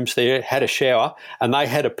change rooms there, had a shower, and they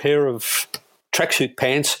had a pair of tracksuit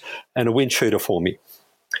pants and a wind shooter for me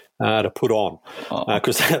to put on,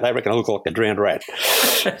 because they reckon I look like a drowned rat.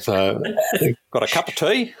 So got a cup of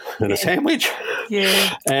tea and a sandwich,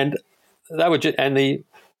 and they were and the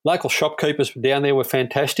local shopkeepers down there were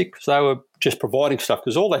fantastic, because they were just providing stuff,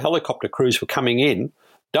 because all the helicopter crews were coming in,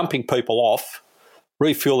 dumping people off,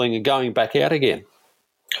 refuelling and going back out again.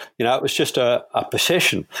 It was just a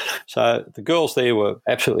procession. So the girls there were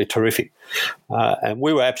absolutely terrific, and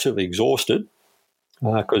we were absolutely exhausted,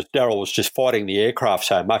 because Darryl was just fighting the aircraft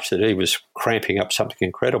so much that he was cramping up something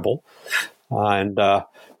incredible, and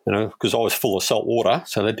because I was full of salt water,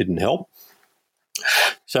 so that didn't help.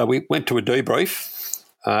 So we went to a debrief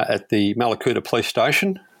at the Malakuta police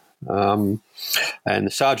station, and the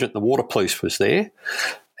sergeant in the water police was there,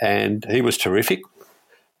 and he was terrific.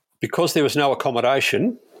 Because there was no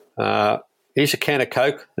accommodation, here's a can of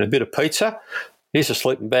Coke and a bit of pizza, here's a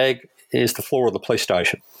sleeping bag, here's the floor of the police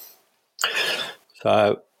station.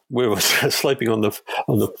 So we were sleeping on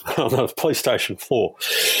the police station floor,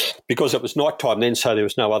 because it was night time then, so there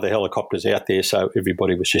was no other helicopters out there, so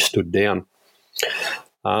everybody was just stood down.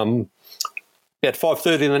 About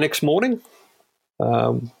 5:30 the next morning, we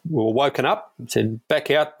were woken up and said,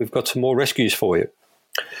 back out, we've got some more rescues for you.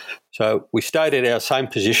 So we stayed at our same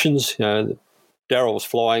positions. Darryl was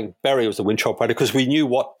flying, Barry was the winch operator, because we knew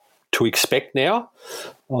what to expect now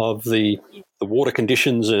of the water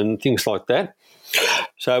conditions and things like that.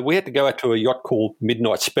 So we had to go out to a yacht called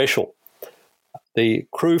Midnight Special. The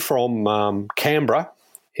crew from Canberra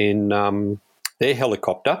in their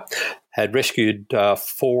helicopter had rescued 4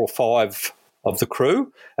 or 5 of the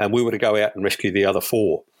crew, and we were to go out and rescue the other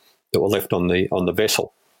 4 that were left on the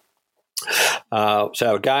vessel.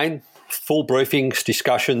 So again, full briefings,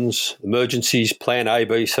 discussions, emergencies, plan A,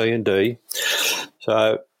 B, C and D.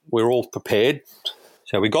 So we're all prepared.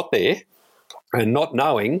 So we got there and not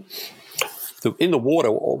knowing, in the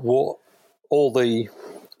water were all the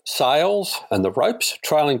sails and the ropes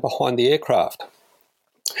trailing behind the aircraft.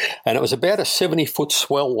 And it was about a 70-foot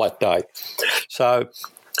swell that day. So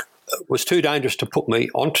it was too dangerous to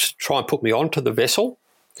try and put me onto the vessel,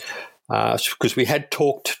 because we had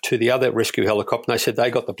talked to the other rescue helicopter and they said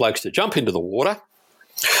they got the blokes to jump into the water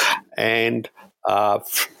and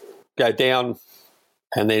go down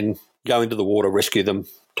and then go into the water, rescue them,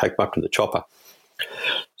 take them up to the chopper.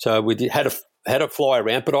 So we had a fly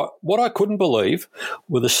around, but what I couldn't believe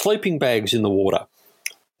were the sleeping bags in the water.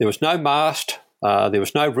 There was no mast, there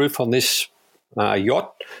was no roof on this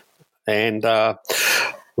yacht, and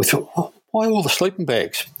we thought, why all the sleeping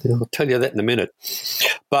bags? I'll tell you that in a minute.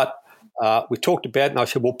 But we talked about it, and I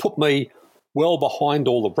said, well, put me well behind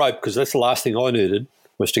all the rope, because that's the last thing I needed,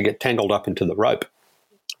 was to get tangled up into the rope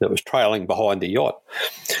that was trailing behind the yacht.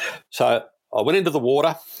 So I went into the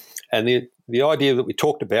water, and the idea that we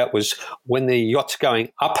talked about was when the yacht's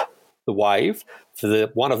going up the wave, for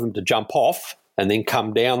one of them to jump off and then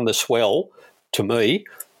come down the swell to me,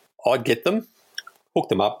 I'd get them, hook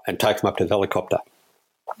them up and take them up to the helicopter.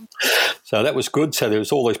 So that was good. So there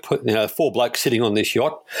was all these 4 blokes sitting on this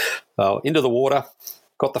yacht, into the water,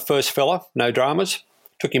 got the first fella, no dramas,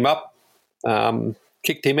 took him up,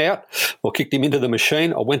 kicked him into the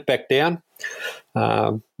machine. I went back down,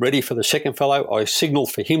 ready for the second fellow. I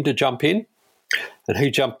signalled for him to jump in, and he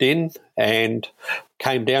jumped in and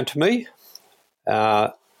came down to me.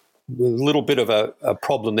 With a little bit of a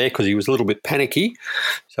problem there because he was a little bit panicky,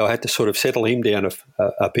 so I had to sort of settle him down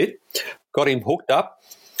a bit. Got him hooked up,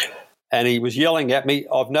 and he was yelling at me,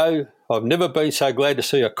 I've never been so glad to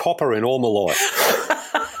see a copper in all my life.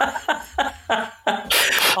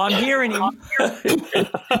 I'm hearing him.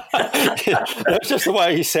 That's just the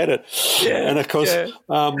way he said it. Yeah, and, of course,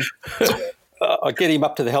 I get him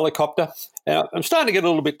up to the helicopter. And I'm starting to get a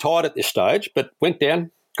little bit tired at this stage, but went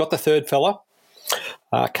down, got the third fella,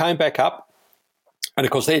 came back up, and,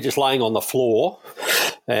 of course, they're just laying on the floor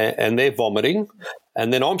and they're vomiting,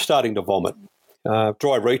 and then I'm starting to vomit,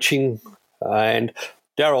 dry reaching, and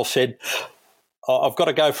Darryl said, I've got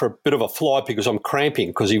to go for a bit of a flight because I'm cramping,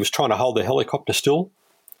 because he was trying to hold the helicopter still.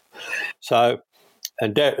 So,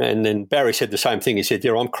 and then Barry said the same thing. He said,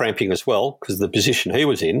 I'm cramping as well because of the position he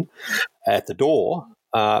was in at the door.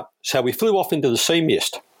 So we flew off into the sea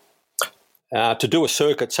mist to do a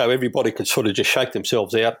circuit so everybody could sort of just shake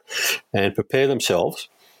themselves out and prepare themselves.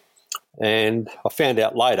 And I found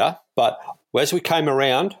out later, but as we came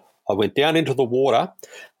around, I went down into the water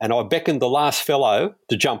and I beckoned the last fellow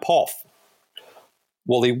to jump off.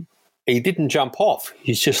 Well, he didn't jump off.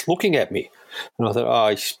 He's just looking at me. And I thought,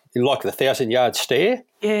 he's like the 1,000-yard stare.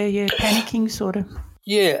 Yeah, panicking sort of.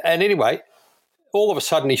 Yeah, and anyway, all of a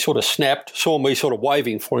sudden he sort of snapped, saw me sort of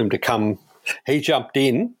waving for him to come. He jumped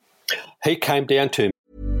in. He came down to me.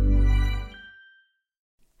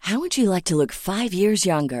 How would you like to look 5 years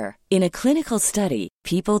younger? In a clinical study,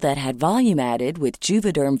 people that had volume added with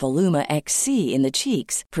Juvederm Voluma XC in the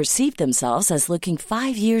cheeks perceived themselves as looking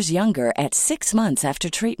 5 years younger at 6 months after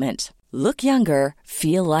treatment. Look younger,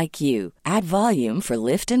 feel like you. Add volume for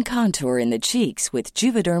lift and contour in the cheeks with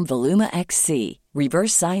Juvederm Voluma XC.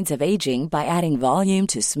 Reverse signs of aging by adding volume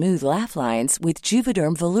to smooth laugh lines with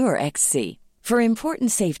Juvederm Volure XC. For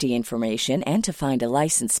important safety information and to find a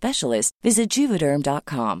licensed specialist, visit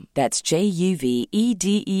Juvederm.com. That's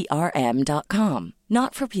JUVEDERM.com.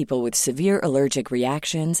 Not for people with severe allergic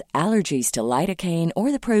reactions, allergies to lidocaine, or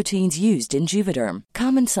the proteins used in Juvederm.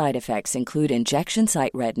 Common side effects include injection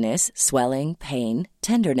site redness, swelling, pain,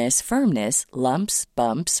 tenderness, firmness, lumps,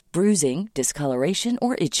 bumps, bruising, discoloration,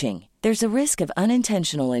 or itching. There's a risk of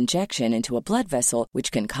unintentional injection into a blood vessel,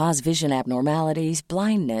 which can cause vision abnormalities,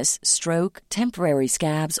 blindness, stroke, temporary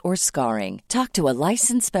scabs, or scarring. Talk to a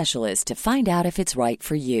licensed specialist to find out if it's right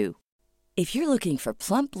for you. If you're looking for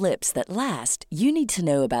plump lips that last, you need to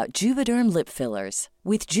know about Juvederm lip fillers.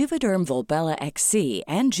 With Juvederm Volbella XC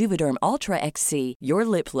and Juvederm Ultra XC, your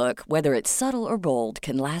lip look, whether it's subtle or bold,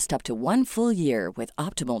 can last up to 1 full year with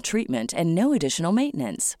optimal treatment and no additional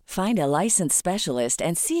maintenance. Find a licensed specialist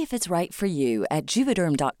and see if it's right for you at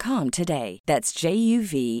Juvederm.com today. That's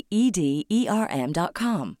JUVEDERM.com.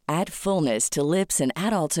 Add fullness to lips in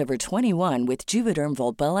adults over 21 with Juvederm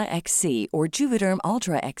Volbella XC or Juvederm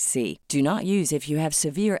Ultra XC. Do not use if you have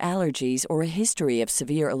severe allergies or a history of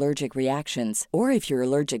severe allergic reactions, or if you're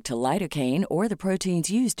allergic to lidocaine or the proteins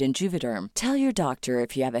used in Juvederm. Tell your doctor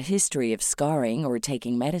if you have a history of scarring or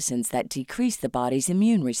taking medicines that decrease the body's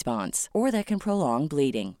immune response or that can prolong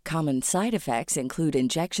bleeding. Common side effects include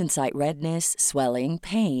injection site redness, swelling,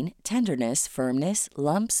 pain, tenderness, firmness,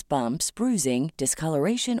 lumps, bumps, bruising,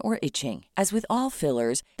 discoloration, or itching. As with all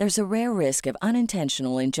fillers, there's a rare risk of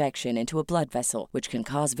unintentional injection into a blood vessel, which can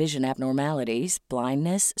cause vision abnormalities,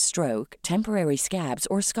 blindness, stroke, temporary scabs,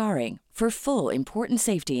 or scarring. For full, important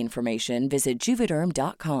safety information, visit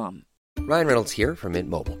Juvederm.com. Ryan Reynolds here from Mint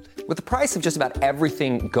Mobile. With the price of just about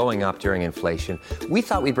everything going up during inflation, we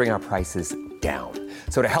thought we'd bring our prices down.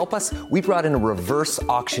 So to help us, we brought in a reverse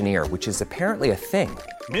auctioneer, which is apparently a thing.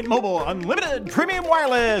 Mint Mobile Unlimited Premium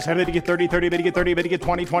Wireless. How to get 30, 30, bit to get 30, bit to get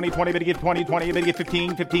 20, 20, 20, bit to get 20, 20, bit to get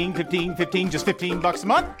 15, 15, 15, 15, just $15 a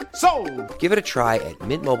month? Sold! Give it a try at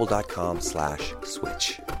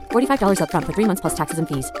mintmobile.com/switch. $45 up front for 3 months plus taxes and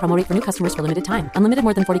fees. Promo rate for new customers for limited time. Unlimited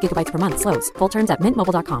more than 40 gigabytes per month. Slows full terms at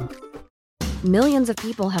mintmobile.com. Millions of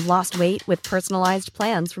people have lost weight with personalized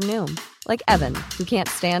plans from Noom. Like Evan, who can't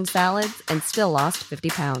stand salads and still lost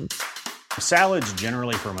 50 pounds. Salads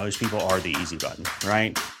generally for most people are the easy button,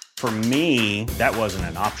 right? For me, that wasn't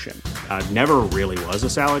an option. I never really was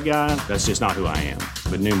a salad guy. That's just not who I am.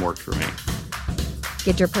 But Noom worked for me.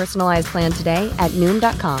 Get your personalized plan today at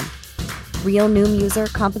Noom.com. Real Noom user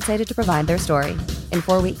compensated to provide their story. In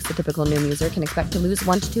 4 weeks, the typical Noom user can expect to lose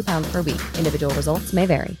 1 to 2 pounds per week. Individual results may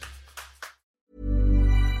vary.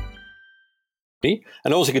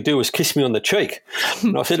 And all he could do was kiss me on the cheek.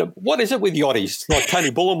 And I said, what is it with yachties? Like Tony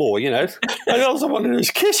Bullimore, you know. And all I wanted to do is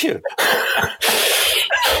kiss you.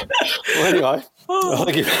 Well, anyway, I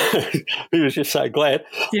think he was just so glad.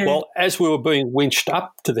 Yeah. Well, as we were being winched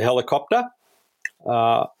up to the helicopter,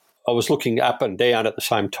 I was looking up and down at the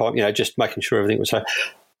same time, you know, just making sure everything was safe.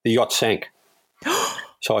 The yacht sank.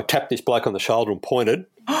 So I tapped this bloke on the shoulder and pointed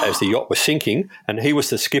as the yacht was sinking, and he was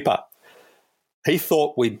the skipper. He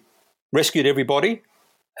thought we'd rescued everybody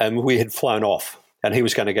and we had flown off, and he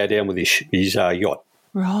was going to go down with his yacht.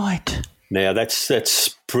 Right. Now, that's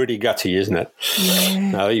pretty gutsy, isn't it?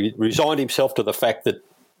 Yeah. No, he resigned himself to the fact that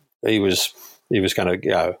he was going to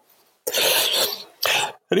go.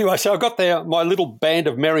 Anyway, so I got there, my little band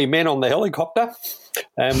of merry men on the helicopter,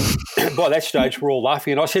 and by that stage we're all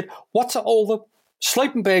laughing, and I said, what's all the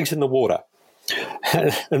sleeping bags in the water?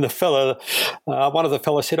 And the fella, one of the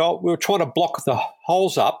fellas said, we were trying to block the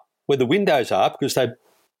holes up where the windows are because they've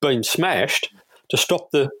been smashed to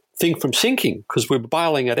stop the thing from sinking because we were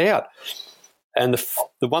bailing it out. And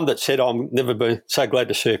the one that said, I've never been so glad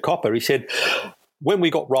to see a copper, he said, when we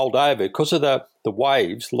got rolled over, because of the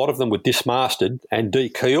waves, a lot of them were dismasted and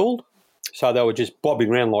de-keeled, so they were just bobbing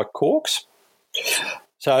around like corks.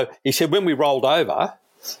 So he said when we rolled over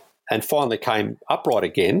and finally came upright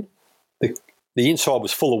again, the inside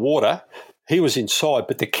was full of water. He was inside,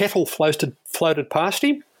 but the kettle floated past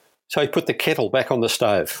him, so he put the kettle back on the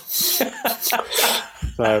stove.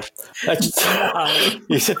 So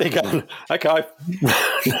you sit there going, okay,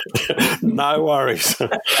 no worries.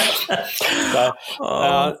 And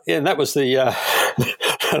that was the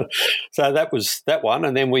so that was that one,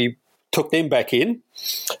 and then we took them back in,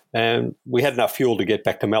 and we had enough fuel to get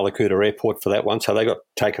back to Malakuta Airport for that one, so they got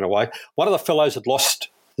taken away. One of the fellows had lost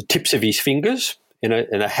the tips of his fingers in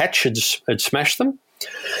a hatch had smashed them,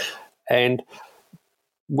 and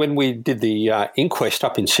when we did the inquest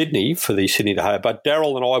up in Sydney for the Sydney to Hobart,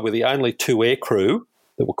 Darryl and I were the only two aircrew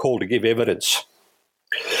that were called to give evidence.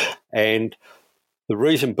 And the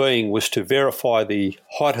reason being was to verify the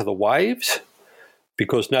height of the waves,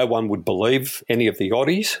 because no one would believe any of the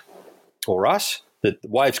Oddies or us that the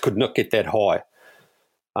waves could not get that high.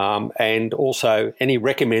 And also any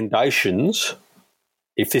recommendations,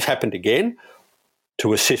 if this happened again,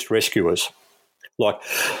 to assist rescuers. Like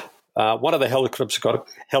one of the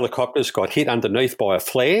helicopters got hit underneath by a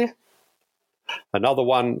flare. Another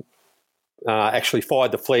one actually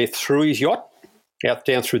fired the flare through his yacht,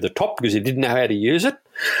 down through the top, because he didn't know how to use it.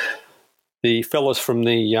 The fellas from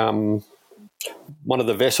the one of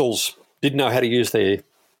the vessels didn't know how to use their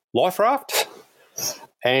life raft.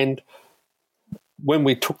 And when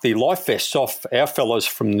we took the life vests off our fellas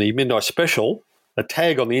from the Midnight Special, a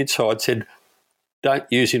tag on the inside said, "Don't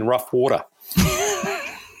use in rough water."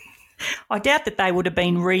 I doubt that they would have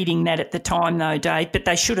been reading that at the time, though, Dave, but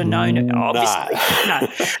they should have known it, obviously. No.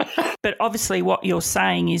 But obviously what you're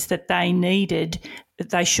saying is that they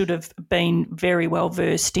should have been very well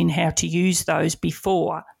versed in how to use those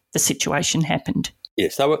before the situation happened.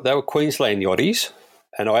 Yes, they were Queensland yachties,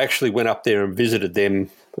 and I actually went up there and visited them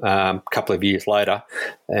a couple of years later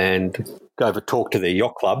and gave a talk to their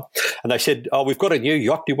yacht club. And they said, "Oh, we've got a new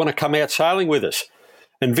yacht. Do you want to come out sailing with us?"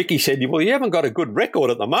 And Vicky said, well, you haven't got a good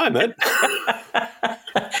record at the moment.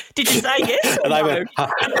 Did you say yes or And they no? went,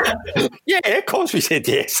 yeah, of course we said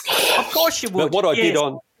yes. Of course you would. But what I yes.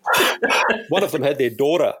 did one of them had their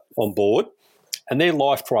daughter on board, and their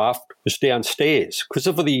life raft was downstairs because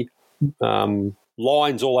of the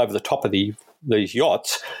lines all over the top of these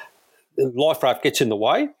yachts. The life raft gets in the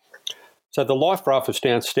way. So the life raft was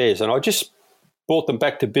downstairs, and I just brought them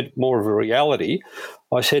back to a bit more of a reality.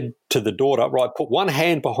 I said to the daughter, right, put one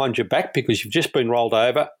hand behind your back because you've just been rolled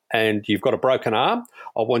over and you've got a broken arm.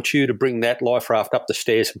 I want you to bring that life raft up the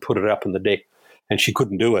stairs and put it up on the deck. And she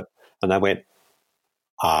couldn't do it. And they went,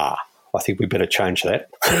 I think we better change that.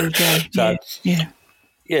 There you go. So, yeah.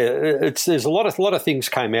 There's a lot of things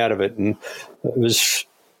came out of it, and it was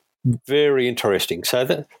very interesting.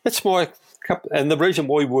 So that's my couple. And the reason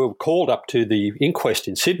why we were called up to the inquest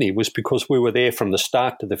in Sydney was because we were there from the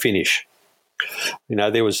start to the finish. You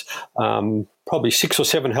know, there was probably 6 or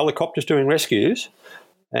 7 helicopters doing rescues,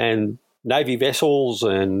 and Navy vessels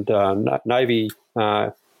and Navy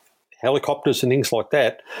helicopters and things like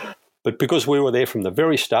that. But because we were there from the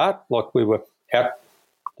very start, like we were out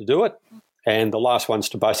to do it, and the last ones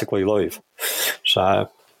to basically leave. So,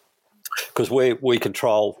 because we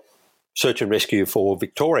control search and rescue for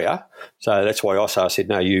Victoria, so that's why I said,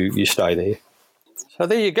 no, you stay there. So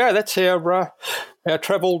there you go. That's our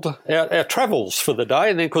travels for the day.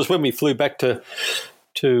 And then, because when we flew back to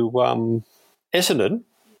Essendon,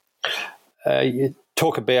 you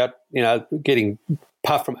talk about, you know, getting,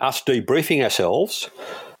 apart from us debriefing ourselves,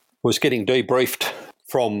 was getting debriefed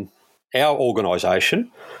from our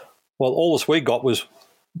organisation. Well, all this we got was,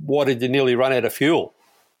 why did you nearly run out of fuel?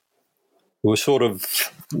 We were sort of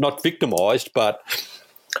not victimised, but,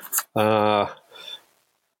 not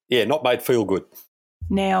made feel good.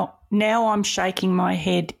 Now I'm shaking my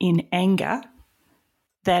head in anger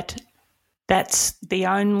that that's the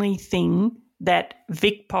only thing that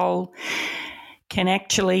VicPol can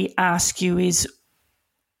actually ask you is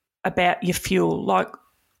about your fuel. Like,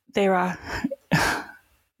 there are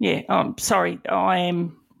I'm sorry,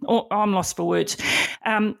 I'm lost for words.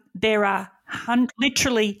 There are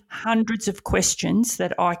literally hundreds of questions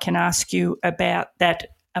that I can ask you about that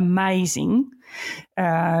amazing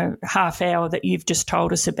half hour that you've just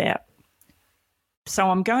told us about. So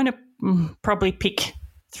I'm going to probably pick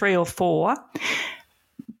 3 or 4,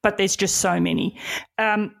 but there's just so many.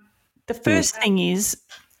 The first thing is,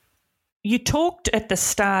 you talked at the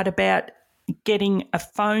start about getting a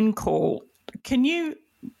phone call. Can you,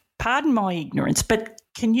 pardon my ignorance, but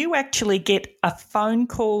can you actually get a phone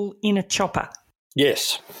call in a chopper?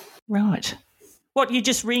 Yes. Right. What, you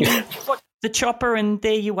just ring the chopper and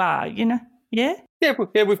there you are, you know? Yeah? Yeah,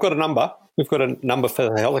 we've got a number. We've got a number for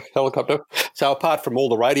the helicopter. So apart from all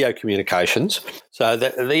the radio communications, so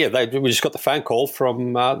we just got the phone call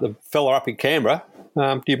from the fella up in Canberra.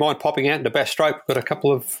 Do you mind popping out into Bass Strait? We've got a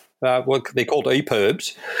couple of what they're called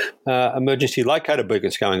EPIRBs, emergency locator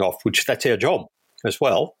beacons going off, which that's our job as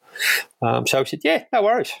well. So we said, yeah, no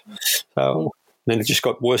worries. So then it just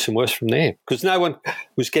got worse and worse from there because no one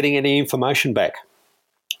was getting any information back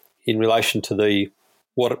in relation to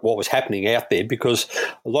what was happening out there, because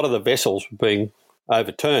a lot of the vessels were being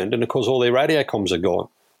overturned, and of course all their radio comms are gone.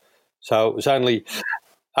 So it was only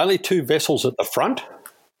 2 vessels at the front,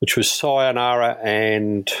 which was Sayonara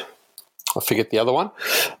and I forget the other one.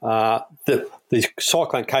 The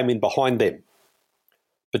cyclone came in behind them,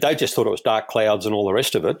 but they just thought it was dark clouds and all the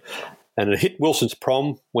rest of it. And it hit Wilson's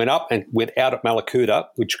Prom, went up and went out at Malakuta,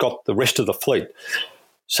 which got the rest of the fleet.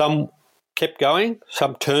 Some kept going,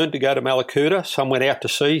 some turned to go to Malakuta, some went out to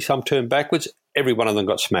sea, some turned backwards. Every one of them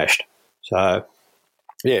got smashed. So,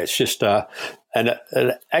 yeah, it's just and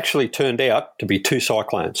it actually turned out to be 2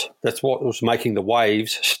 cyclones. That's what was making the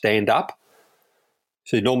waves stand up.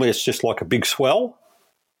 So normally it's just like a big swell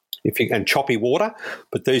and choppy water,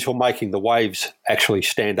 but these were making the waves actually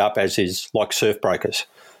stand up, as is like surf breakers.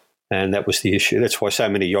 And that was the issue. That's why so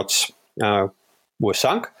many yachts were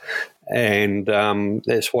sunk, and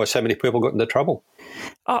that's why so many people got into trouble.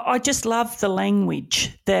 I just love the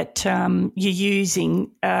language that you're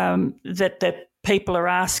using, that the people are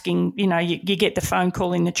asking, you know, you get the phone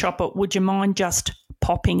call in the chopper, would you mind just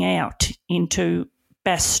popping out into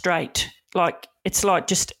Bass Strait? Like, it's like,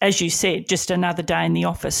 just as you said, just another day in the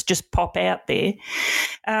office, just pop out there.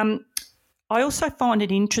 I also find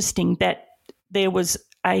it interesting that there was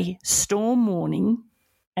a storm warning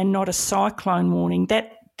and not a cyclone warning.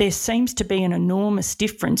 That there seems to be an enormous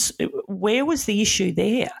difference. Where was the issue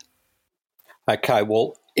there? Okay,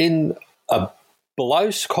 well, in below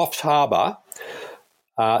Coffs Harbour,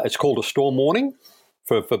 it's called a storm warning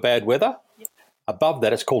for bad weather. Yep. Above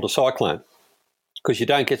that, it's called a cyclone. because you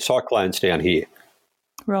don't get cyclones down here.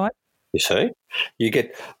 Right. You see? You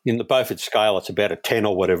get, in the Beaufort scale, it's about a 10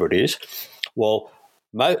 or whatever it is. Well,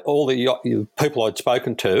 all the people I'd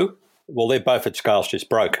spoken to, well, their Beaufort scales just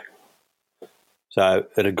broke. So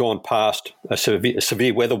it had gone past a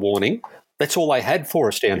severe weather warning. That's all they had for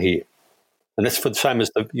us down here. And that's for the same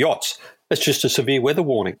as the yachts. That's just a severe weather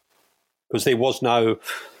warning because there was no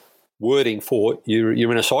wording for you're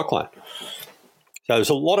in a cyclone. So there's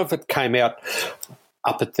a lot of it came out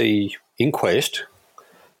up at the inquest.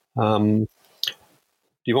 Do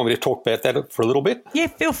you want me to talk about that for a little bit? Yeah,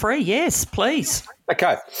 feel free. Yes, please.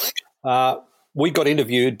 Okay. We got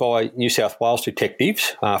interviewed by New South Wales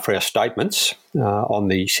detectives for our statements on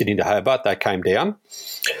the Sydney to Hobart. They came down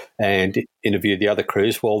and interviewed the other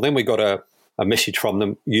crews. Well, then we got a message from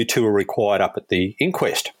them, you two are required up at the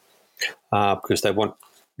inquest because they want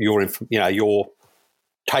your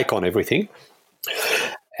take on everything.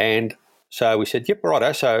 And so we said, yep,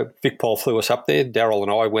 righto. So Vic Paul flew us up there. Darryl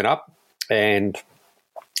and I went up and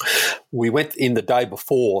we went in the day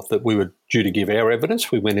before that we were due to give our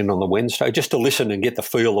evidence. We went in on the Wednesday just to listen and get the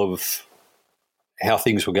feel of how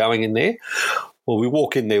things were going in there. Well, we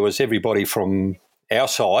walk in, there was everybody from our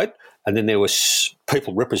side, and then there was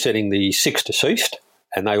people representing the 6 deceased,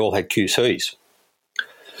 and they all had QCs.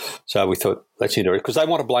 So we thought, that's interesting, because they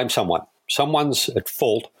want to blame someone. Someone's at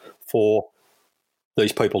fault for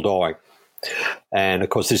these people dying. And, of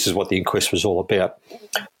course, this is what the inquest was all about.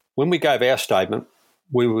 When we gave our statement,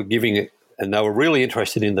 we were giving it, and they were really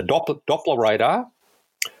interested in the Doppler radar,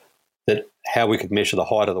 that how we could measure the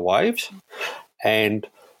height of the waves, and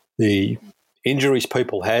the injuries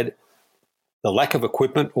people had, the lack of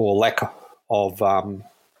equipment or lack of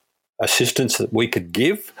assistance that we could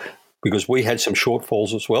give, because we had some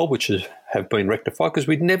shortfalls as well, which have been rectified because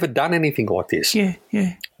we'd never done anything like this. Yeah.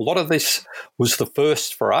 A lot of this was the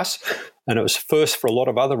first for us, and it was first for a lot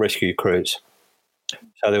of other rescue crews.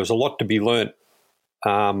 So there was a lot to be learnt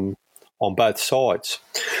on both sides.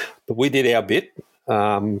 But we did our bit.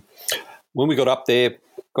 When we got up there,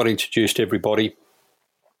 got introduced to everybody,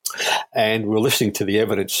 and we were listening to the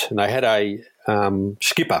evidence, and they had a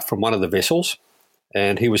skipper from one of the vessels,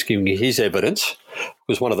 and he was giving his evidence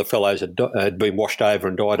because one of the fellows had been washed over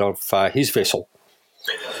and died off his vessel.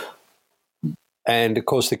 And, of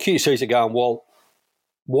course, the QCs are going, well,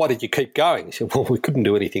 why did you keep going? He said, well, we couldn't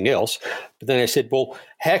do anything else. But then they said, well,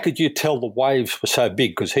 how could you tell the waves were so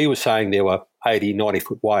big? Because he was saying there were 80,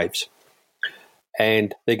 90-foot waves.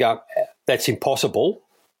 And they go, that's impossible.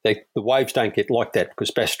 The waves don't get like that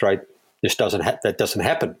because Bass Strait just that doesn't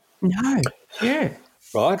happen. No, yeah.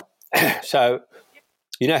 Right? So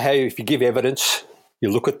you know how if you give evidence, you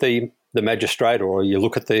look at the magistrate or you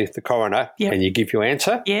look at the coroner and you give your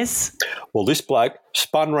answer? Yes. Well, this bloke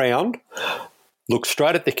spun round, looked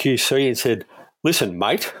straight at the QC and said, listen,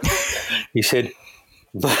 mate, he said,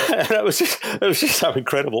 it was just so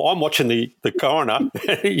incredible. I'm watching the coroner,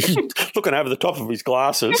 he's looking over the top of his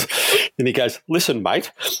glasses, and he goes, listen,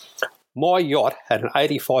 mate, my yacht had an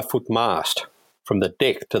 85-foot mast from the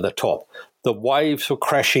deck to the top. The waves were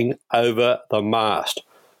crashing over the mast.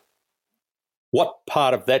 What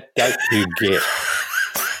part of that don't you get?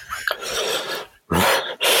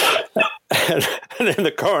 And then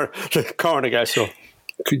the coroner goes, oh,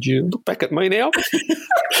 could you look back at me now?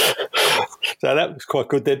 So that was quite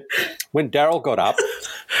good. Then when Darryl got up,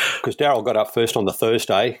 because Darryl got up first on the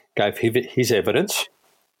Thursday, gave his evidence,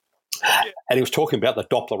 and he was talking about the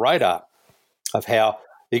Doppler radar of how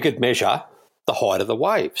he could measure the height of the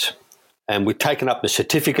waves. And we'd taken up the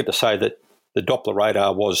certificate to say that the Doppler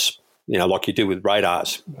radar was, like you do with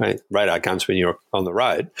radars, right? Radar guns when you're on the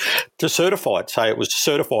road, to certify it, say it was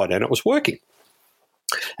certified and it was working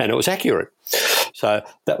and it was accurate. So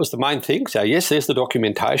that was the main thing. So, yes, there's the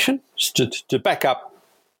documentation to back up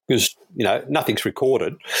because, nothing's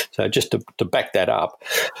recorded. So just to back that up.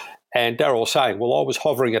 And Darryl was saying, well, I was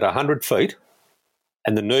hovering at 100 feet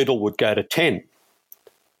and the needle would go to 10.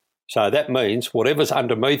 So that means whatever's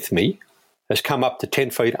underneath me has come up to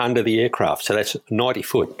 10 feet under the aircraft. So that's 90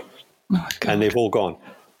 foot. Oh, and they've all gone,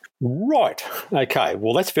 right, okay,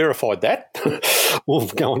 well, that's verified that. We'll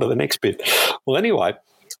go on to the next bit. Well, anyway,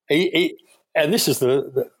 and this is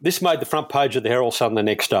this made the front page of the Herald Sun the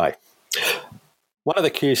next day. One of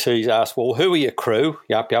the QCs asked, well, who are your crew?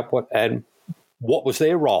 What, and what was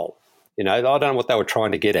their role? I don't know what they were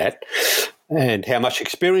trying to get at and how much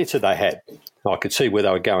experience had they had. I could see where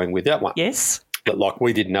they were going with that one. Yes. But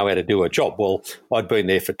we didn't know how to do a job. Well, I'd been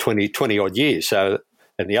there for 20-odd years, and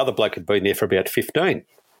the other bloke had been there for about 15.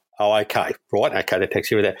 Oh, okay, right, okay, that takes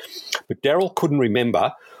care of that. But Darryl couldn't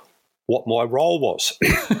remember what my role was.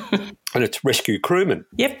 And it's rescue crewman.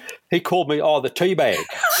 Yep. He called me, the tea bag.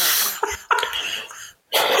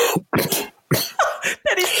 That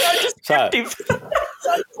is so descriptive.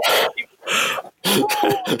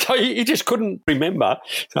 So he just couldn't remember.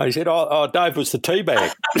 So he said, Dave was the tea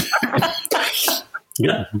bag.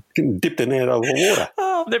 Dipped in out of the water.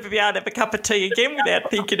 I'll never be able to have a cup of tea again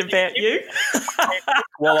without thinking about you.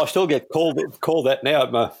 Well, I still get called that now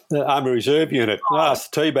at my Army Reserve unit. It's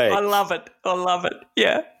the tea bag. I love it.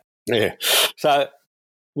 Yeah. Yeah. So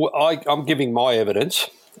I'm giving my evidence,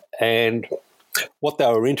 and what they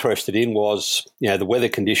were interested in was, the weather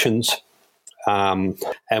conditions and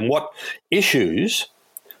what issues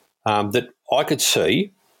that I could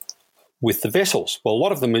see with the vessels. Well, a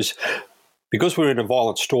lot of them is because we were in a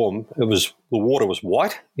violent storm. The water was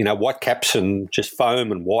white, white caps and just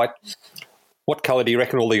foam and white. What colour do you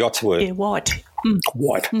reckon all the yachts were? Yeah, white.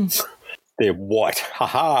 White. They're white. Ha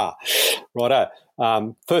ha. Righto.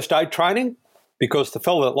 First aid training, because the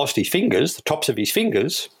fellow that lost his fingers, the tops of his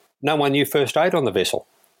fingers, no one knew first aid on the vessel.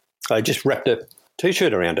 They just wrapped a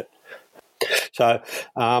T-shirt around it. So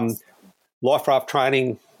life raft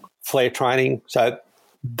training, flare training. So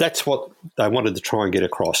that's what they wanted to try and get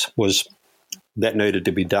across, was that needed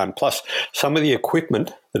to be done. Plus, some of the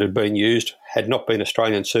equipment that had been used had not been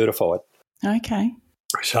Australian certified. Okay.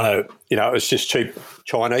 So, it was just cheap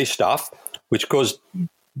Chinese stuff, which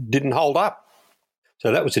didn't hold up.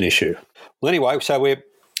 So that was an issue. Well, anyway, so we're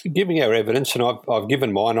giving our evidence, and I've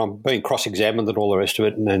given mine. I'm being cross-examined and all the rest of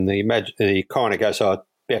it, and then the coroner goes, about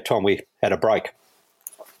time we had a break.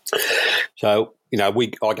 So, I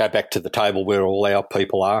go back to the table where all our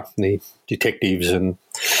people are, the detectives and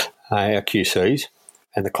our QCs,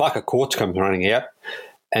 and the clerk of courts comes running out,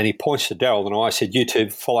 and he points to Darryl and I, said, "You two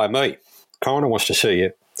follow me. Coroner wants to see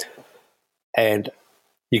you." And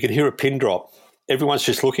you could hear a pin drop. Everyone's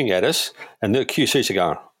just looking at us, and the QCs are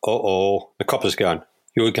going, uh-oh. The copper's going,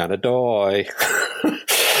 "You're going to die."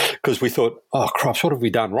 Because we thought, crops, what have we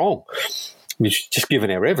done wrong? We've just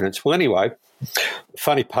given our evidence. Well, anyway, the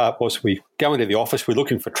funny part was we go into the office, we're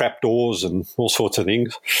looking for trapdoors and all sorts of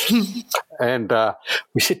things. And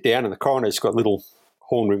we sit down, and the coroner's got little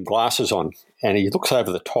horn-rimmed glasses on, and he looks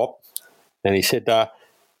over the top, and he said,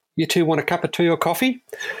 "You two want a cup of tea or coffee?"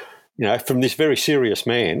 From this very serious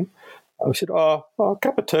man. I said, a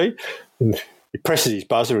cup of tea. And he presses his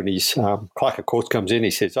buzzer, and his clerk of courts comes in.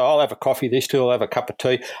 He says, "I'll have a coffee. These two will have a cup of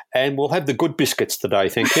tea, and we'll have the good biscuits today,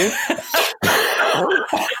 thank you."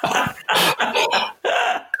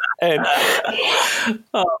 and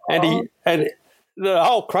the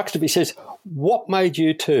whole crux of it says, "What made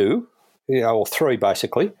you two, or three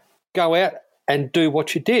basically, go out and do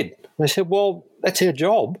what you did?" And I said, "Well, that's our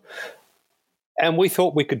job, and we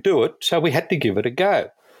thought we could do it, so we had to give it a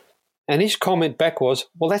go." And his comment back was,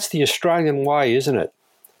 "Well, that's the Australian way, isn't it?"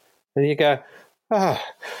 And you go,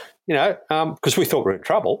 because we thought we were in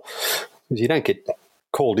trouble, because you don't get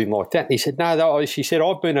called in like that. And he said, "No, she said,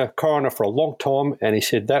 I've been a coroner for a long time," and he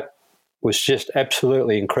said, "That was just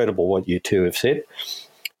absolutely incredible what you two have said."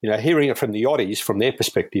 Hearing it from the Oddies, from their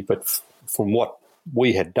perspective, but from what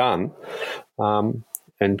we had done, and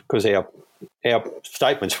because our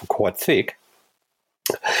statements were quite thick.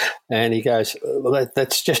 And he goes, "Well,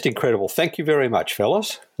 that's just incredible. Thank you very much,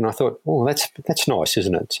 fellas." And I thought, that's nice,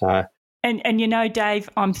 isn't it? So, And Dave,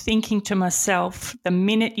 I'm thinking to myself, the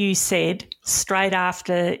minute you said straight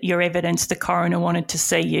after your evidence the coroner wanted to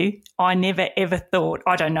see you, I never ever thought,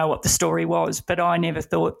 I don't know what the story was, but I never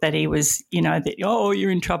thought that he was, that,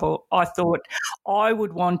 you're in trouble. I thought I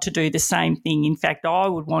would want to do the same thing. In fact, I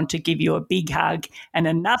would want to give you a big hug and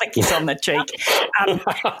another kiss on the cheek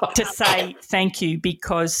to say thank you,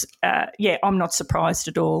 because, I'm not surprised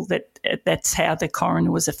at all that that's how the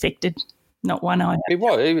coroner was affected. Not one eye.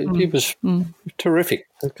 He was terrific,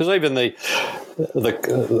 because even the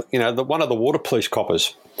one of the water police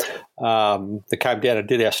coppers that came down and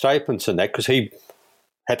did our statements and that, because he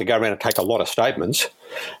had to go around and take a lot of statements,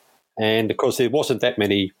 and because there wasn't that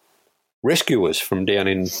many rescuers from down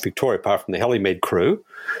in Victoria apart from the Helimed crew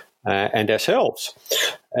and ourselves,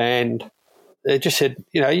 and they just said,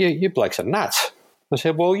 you blokes are nuts. I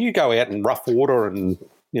said, "Well, you go out in rough water and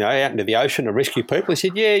out into the ocean to rescue people." He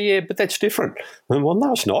said, yeah, but that's different. And, well,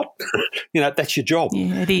 no, it's not. That's your job.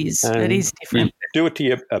 Yeah, it is. It is different. You do it to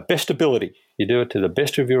your best ability. You do it to the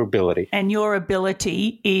best of your ability. And your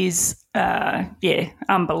ability is,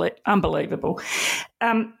 unbelievable.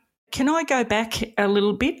 Can I go back a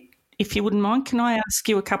little bit, if you wouldn't mind? Can I ask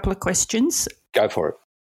you a couple of questions? Go for it.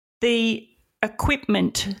 The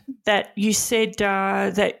equipment that you said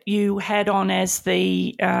that you had on as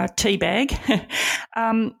the tea bag,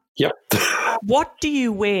 Yep. What do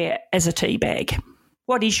you wear as a tea bag?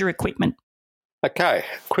 What is your equipment? Okay,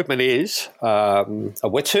 equipment is a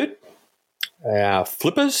wetsuit,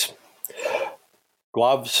 flippers,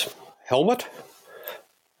 gloves, helmet,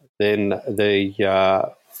 then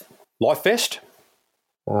the life vest,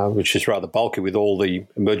 which is rather bulky with all the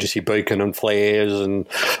emergency beacon and flares and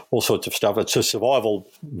all sorts of stuff. It's a survival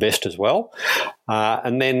vest as well.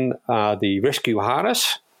 And then the rescue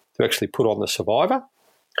harness to actually put on the survivor.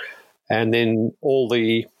 And then all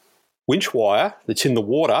the winch wire that's in the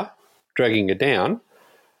water dragging you down.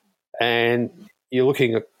 And you're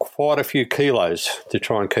looking at quite a few kilos to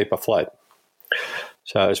try and keep afloat.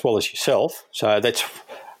 So as well as yourself. So that's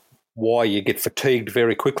why you get fatigued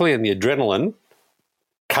very quickly, and the adrenaline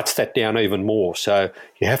cuts that down even more. So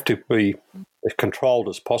you have to be as controlled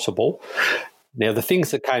as possible. Now, the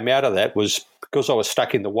things that came out of that was because I was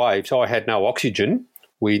stuck in the waves, I had no oxygen.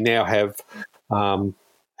 We now have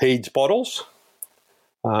Heeds bottles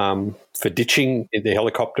for ditching in the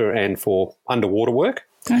helicopter and for underwater work.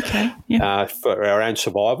 Okay, yeah. For our own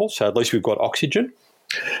survival. So at least we've got oxygen.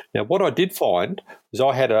 Now, what I did find is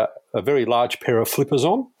I had a very large pair of flippers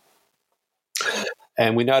on,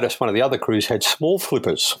 and we noticed one of the other crews had small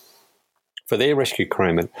flippers for their rescue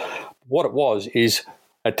crewmen. What it was is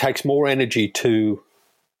it takes more energy to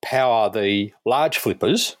power the large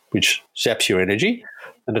flippers, which zaps your energy,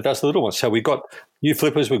 than it does the little ones. So we got new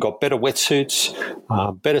flippers, we've got better wetsuits,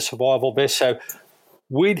 better survival vests. So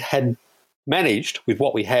we'd had managed with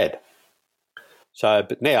what we had. So,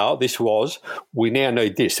 but now we now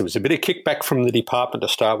need this. There was a bit of kickback from the department to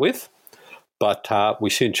start with, but we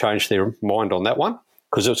soon changed their mind on that one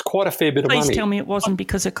because it was quite a fair bit of money. Please tell me it wasn't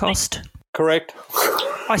because of cost. Correct.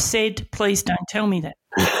 I said, please don't tell me that.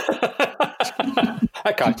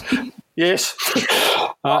 Okay. Yes.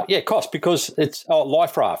 Cost, because it's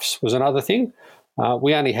life rafts was another thing.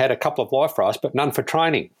 We only had a couple of life rafts, but none for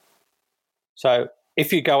training. So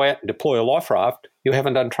if you go out and deploy a life raft, you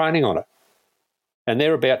haven't done training on it. And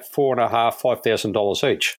they're about $4,500,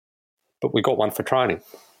 $5,000 each. But we got one for training,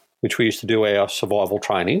 which we used to do our survival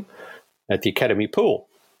training at the academy pool.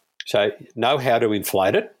 So know how to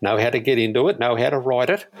inflate it, know how to get into it, know how to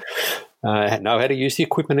ride it, know how to use the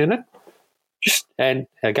equipment in it. And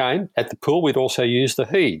again, at the pool, we'd also use the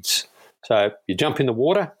heeds. So you jump in the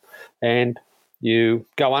water and you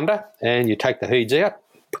go under and you take the heeds out,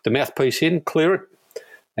 put the mouthpiece in, clear it,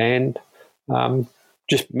 and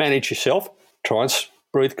just manage yourself. Try and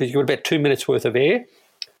breathe because you've got about 2 minutes worth of air.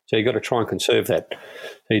 So you've got to try and conserve that.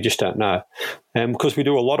 So you just don't know. And because we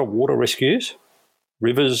do a lot of water rescues,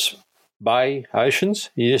 rivers, bay,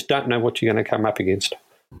 oceans, you just don't know what you're going to come up against.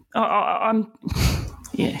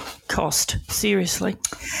 Cost, seriously.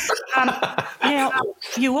 Now,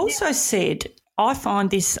 you also said, I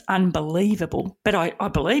find this unbelievable, but I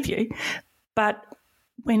believe you, but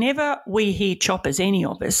whenever we hear choppers, any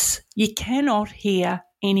of us, you cannot hear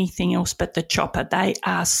anything else but the chopper. They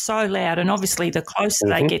are so loud, and obviously the closer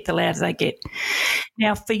they get, the louder they get.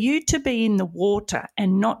 Now, for you to be in the water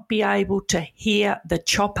and not be able to hear the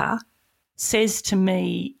chopper says to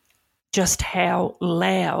me just how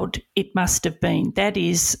loud it must have been. That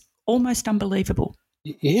is almost unbelievable.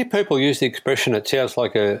 You hear people use the expression, it sounds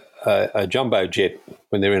like a jumbo jet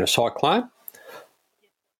when they're in a cyclone.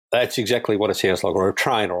 That's exactly what it sounds like, or a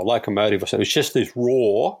train or a locomotive or something. It's just this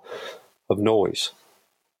roar of noise.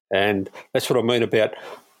 And that's what I mean about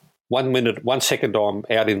 1 minute, 1 second I'm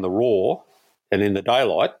out in the roar and in the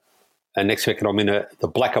daylight, and next second I'm in the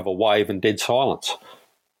black of a wave and dead silence.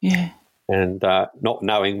 Yeah. And not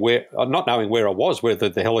knowing where I was, whether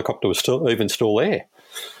the helicopter was still there.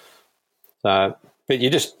 But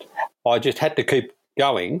I just had to keep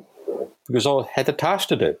going because I had the task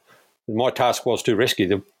to do. And my task was to rescue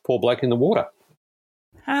the poor bloke in the water.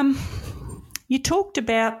 You talked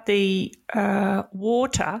about the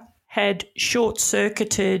water had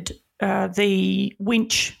short-circuited the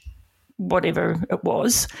winch, whatever it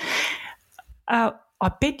was. I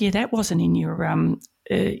bet you that wasn't in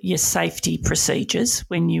your safety procedures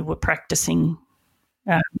when you were practicing.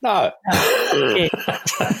 No.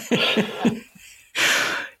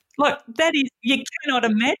 Look, that is, you cannot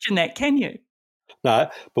imagine that, can you? No,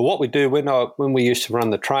 but what we do when we used to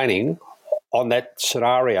run the training on that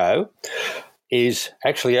scenario is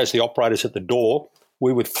actually, as the operator's at the door,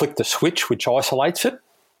 we would flick the switch which isolates it.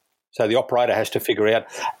 So the operator has to figure out,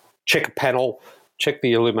 check a panel, check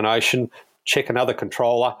the illumination, check another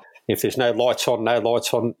controller. If there's no lights on,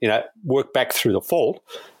 work back through the fault.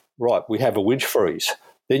 Right, we have a winch freeze.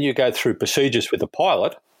 Then you go through procedures with the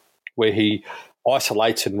pilot where he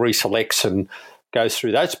isolates and reselects and goes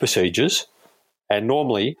through those procedures. And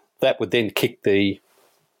normally that would then kick the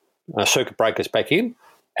circuit breakers back in,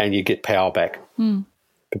 and you get power back.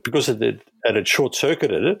 But because it had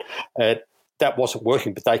short-circuited it, that wasn't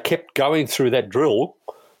working. But they kept going through that drill,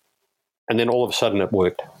 and then all of a sudden it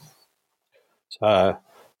worked. So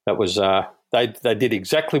that was they did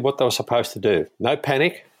exactly what they were supposed to do. No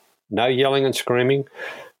panic, no yelling and screaming,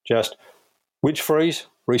 just winch freeze,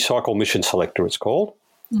 recycle mission selector it's called.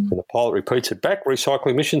 And the pilot repeats it back,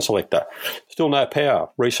 recycling mission selector. Still no power,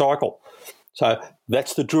 recycle. So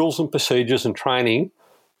that's the drills and procedures and training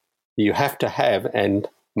you have to have and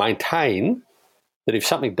maintain, that if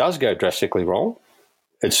something does go drastically wrong,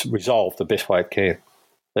 it's resolved the best way it can.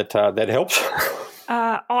 That helps.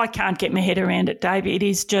 I can't get my head around it, Dave. It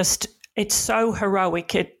is just, it's so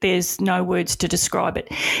heroic. There's no words to describe it.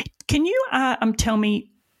 Can you tell me,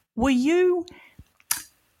 were you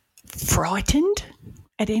frightened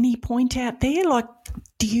at any point out there? Like,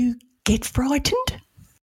 do you get frightened?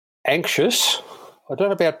 Anxious. I don't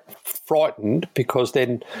know about frightened, because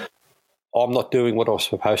then I'm not doing what I was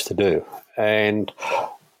supposed to do. And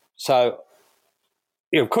so,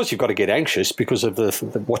 of course, you've got to get anxious because of the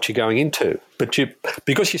what you're going into. But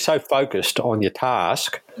because you're so focused on your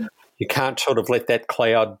task, you can't sort of let that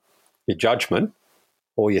cloud your judgment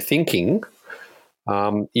or your thinking.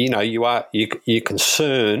 You're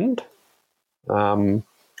concerned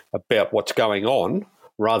about what's going on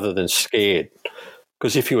rather than scared.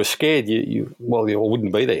 Because if you were scared, you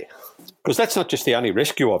wouldn't be there. Because that's not just the only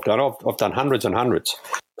rescue I've done. I've done hundreds and hundreds.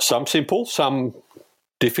 Some simple, some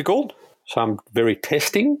difficult, some very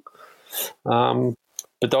testing. But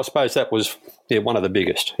I suppose that was one of the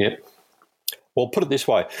biggest. Yeah. Well, put it this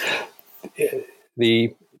way: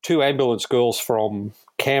 the 2 ambulance girls from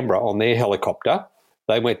Canberra on their helicopter,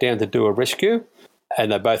 they went down to do a rescue,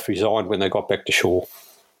 and they both resigned when they got back to shore.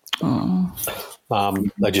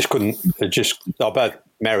 They just couldn't. They were both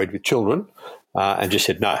married with children, and just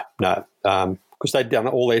said no, because they'd done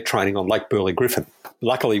all their training on Lake Burley Griffin.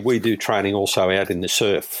 Luckily, we do training also out in the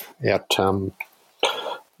surf, out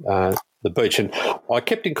the beach. And I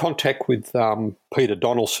kept in contact with Peter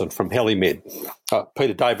Donaldson from Helimed.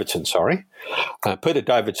 Peter Davidson, sorry. Peter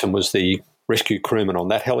Davidson was the rescue crewman on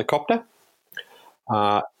that helicopter.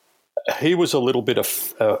 He was a little bit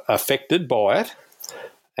affected by it,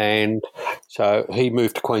 and so he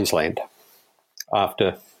moved to Queensland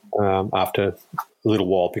after a little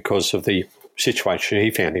while because of the situation he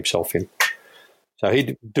found himself in. So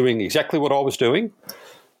he doing exactly what I was doing,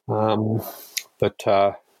 I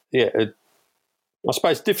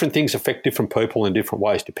suppose different things affect different people in different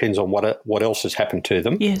ways. Depends on what else has happened to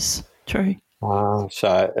them. Yes, true.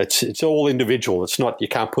 So it's all individual. It's not, you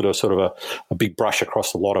can't put a sort of a big brush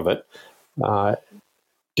across a lot of it.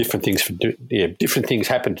 Different things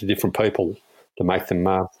happen to different people to make them,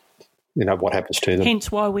 what happens to them.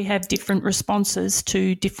 Hence why we have different responses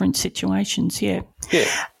to different situations. Yeah. Yeah.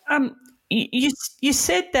 You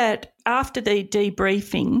said that after the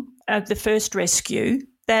debriefing of the first rescue,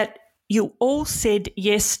 that you all said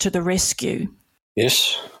yes to the rescue.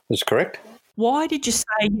 Yes, that's correct. Why did you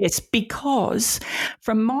say yes? Because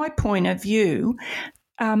from my point of view,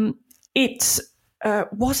 wasn't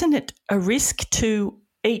it a risk to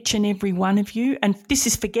each and every one of you? And this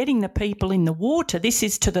is forgetting the people in the water. This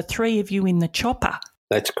is to the 3 of you in the chopper.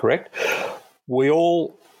 That's correct. We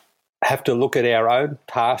all have to look at our own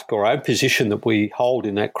task or own position that we hold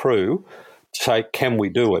in that crew to say, can we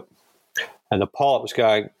do it? And the pilot was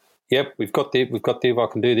going, yep, we've got the, I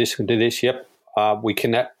can do this, yep, we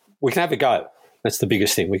can have a go. That's the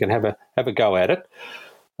biggest thing. We can have a go at it.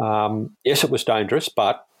 Yes, it was dangerous,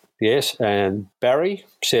 but yes. And Barry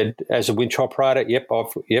said, as a winch operator,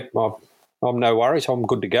 I'm no worries, I'm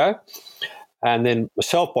good to go. And then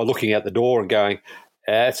myself, by looking out the door and going,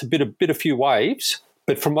 it's a bit of few waves,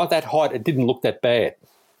 but from that height, it didn't look that bad.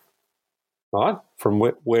 Right, from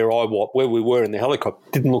where we were in the helicopter,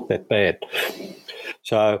 it didn't look that bad.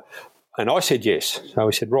 So, and I said yes. So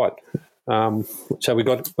we said right. So we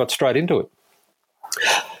got straight into it.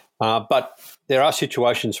 But there are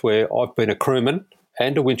situations where I've been a crewman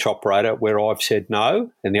and a winch operator where I've said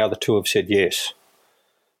no and the other 2 have said yes.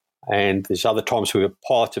 And there's other times where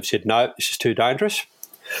pilots have said no, this is too dangerous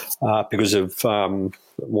because of,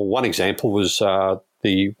 one example was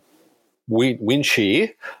the wind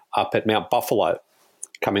shear up at Mount Buffalo,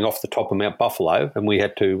 coming off the top of Mount Buffalo, and we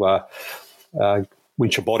had to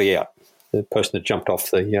winch a body out, the person that jumped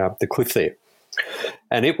off the cliff there.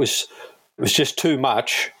 And it was just too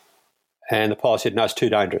much, and the pilot said, no, it's too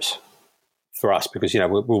dangerous for us because,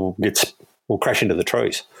 we'll crash into the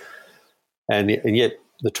trees. And yet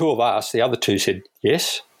the 2 of us, the other 2 said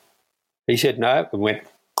yes. He said no and went,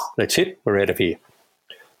 that's it, we're out of here.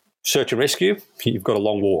 Search and rescue, you've got a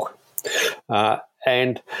long walk.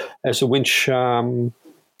 And as a winch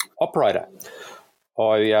operator,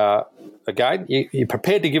 again, you're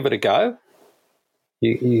prepared to give it a go.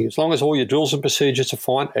 As long as all your drills and procedures are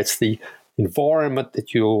fine, it's the environment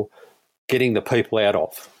that you're getting the people out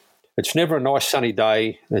of. It's never a nice sunny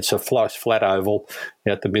day. It's a flat oval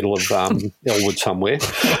out the middle of Elwood somewhere,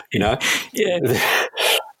 you know. Yeah.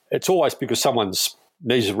 It's always because someone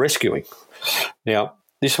needs rescuing. Now,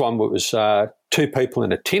 this one was 2 people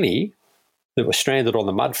in a tinny that were stranded on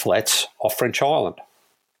the mud flats off French Island,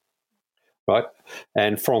 right?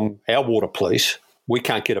 And from our water police, we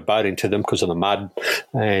can't get a boat into them because of the mud,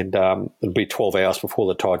 and it'll be 12 hours before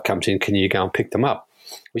the tide comes in. Can you go and pick them up?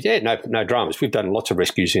 Well, yeah, no dramas. We've done lots of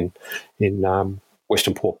rescues in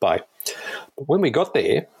Western Port Bay. But when we got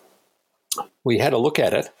there, we had a look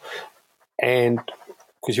at it, and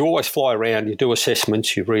because you always fly around, you do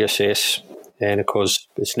assessments, you reassess, and of course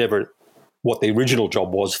it's never what the original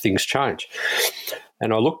job was. Things change.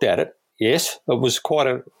 And I looked at it. Yes, it was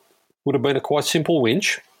would have been a quite simple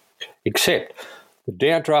winch, except the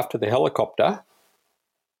downdraft of the helicopter,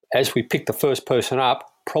 as we picked the first person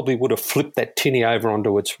up, probably would have flipped that tinny over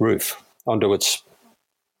onto its roof,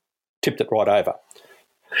 tipped it right over.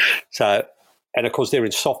 So, and of course they're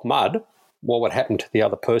in soft mud, what would happen to the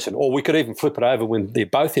other person? Or we could even flip it over when they're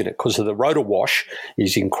both in it, because of the rotor wash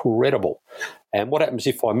is incredible. And what happens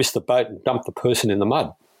if I miss the boat and dump the person in the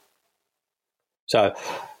mud? So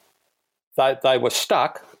they were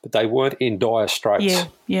stuck, but they weren't in dire straits.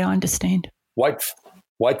 Yeah, I understand. Wait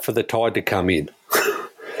for the tide to come in.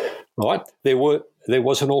 Right? There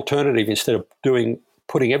was an alternative. Instead of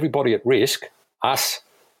putting everybody at risk, us,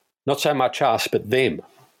 not so much us, but them.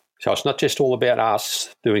 So it's not just all about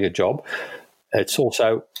us doing a job. It's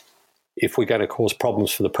also if we're going to cause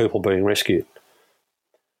problems for the people being rescued.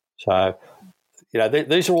 So, you know,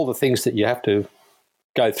 these are all the things that you have to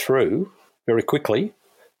go through very quickly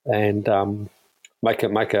and make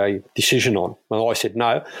a decision on. Well, I said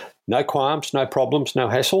no qualms, no problems, no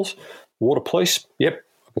hassles. Water police, yep,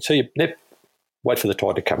 I can see you. Yep. Wait for the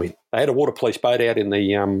tide to come in. They had a water police boat out in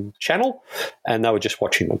the channel, and they were just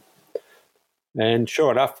watching them. And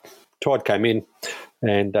sure enough, tide came in,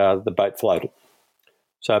 and the boat floated.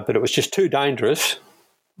 So, but it was just too dangerous,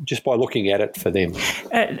 just by looking at it for them.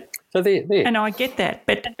 So there. And I get that,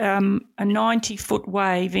 but a 90-foot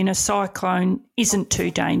wave in a cyclone isn't too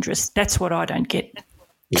dangerous. That's what I don't get.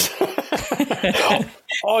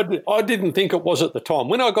 I didn't think it was at the time.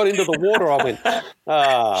 When I got into the water, I went,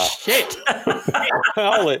 shit.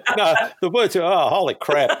 The words are, holy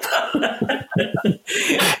crap.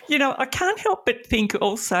 You know, I can't help but think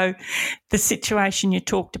also the situation you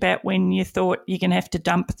talked about when you thought you're going to have to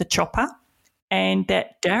dump the chopper, and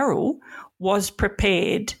that Darryl was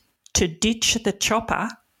prepared to ditch the chopper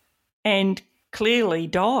and clearly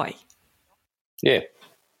die. Yeah.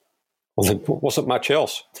 Well, there wasn't much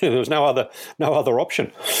else. There was no other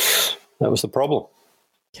option. That was the problem.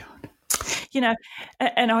 You know,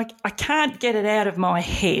 and I can't get it out of my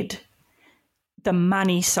head, the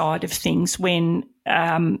money side of things, when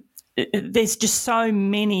there's just so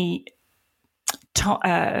many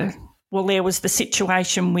well, there was the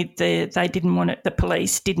situation with the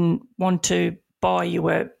police didn't want to buy you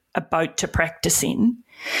a boat to practice in.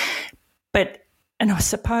 And I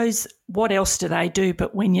suppose what else do they do?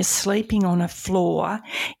 But when you're sleeping on a floor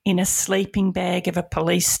in a sleeping bag of a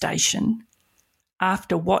police station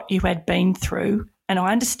after what you had been through, and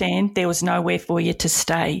I understand there was nowhere for you to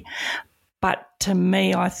stay, but to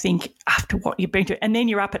me, I think after what you've been through, and then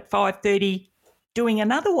you're up at 5:30 doing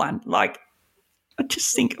another one, like, I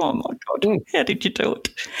just think, oh my God, how did you do it?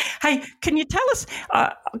 Hey, could you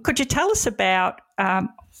tell us about,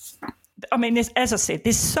 I mean, as I said,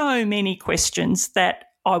 there's so many questions that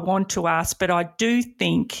I want to ask, but I do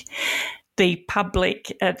think the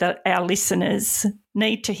public, our listeners,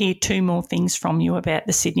 need to hear two more things from you about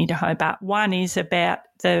the Sydney to Hobart. One is about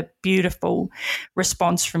the beautiful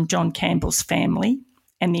response from John Campbell's family,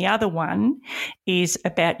 and the other one is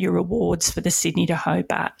about your awards for the Sydney to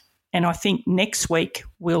Hobart. And I think next week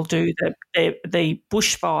we'll do the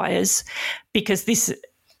bushfires, because this,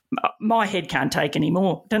 my head can't take any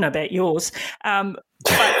more. Don't know about yours. But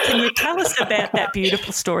can you tell us about that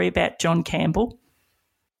beautiful story about John Campbell?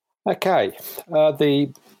 Okay.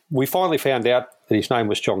 We finally found out that his name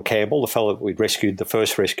was John Campbell, the fellow that we'd rescued the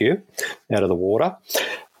first rescue out of the water.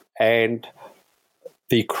 And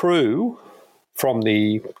the crew from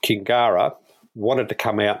the Kingara wanted to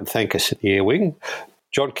come out and thank us at the Air Wing.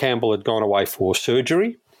 John Campbell had gone away for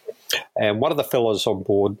surgery, and one of the fellows on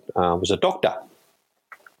board was a doctor,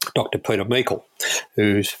 Dr. Peter Meikle,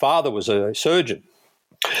 whose father was a surgeon.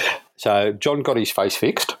 So John got his face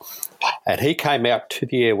fixed, And he came out to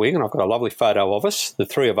the air wing, and I've got a lovely photo of us, the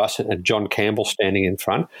three of us, and John Campbell standing in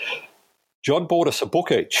front. John bought us a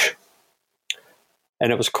book each,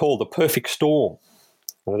 and it was called The Perfect Storm.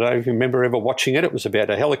 I don't know if you remember ever watching it. It was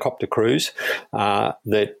about a helicopter cruise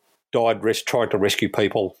that tried to rescue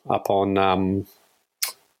people up on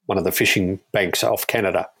one of the fishing banks off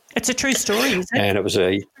Canada. It's a true story, is it? And it was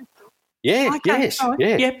a... Yeah, okay. yes,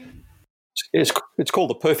 yeah. Yep. It's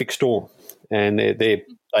called The Perfect Storm, and they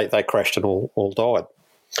crashed and all died.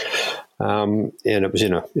 And it was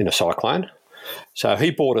in a cyclone. So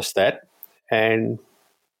he bought us that, and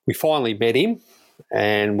we finally met him,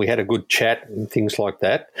 and we had a good chat and things like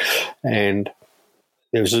that. And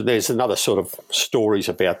there's another sort of stories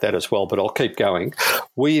about that as well, but I'll keep going.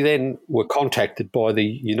 We then were contacted by the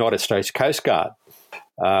United States Coast Guard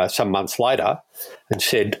some months later and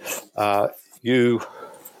said, you,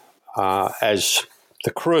 as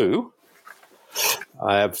the crew,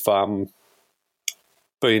 have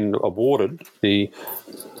been awarded the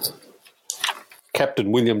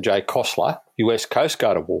Captain William J. Costler US Coast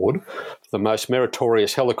Guard Award for the most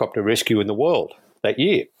meritorious helicopter rescue in the world that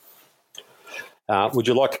year. Would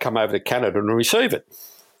you like to come over to Canada and receive it?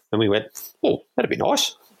 And we went, oh, that'd be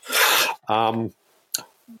nice.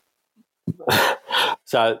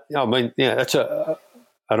 So, I mean, that's an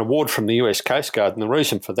award from the US Coast Guard, and the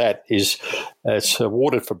reason for that is it's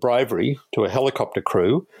awarded for bravery to a helicopter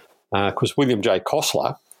crew because William J.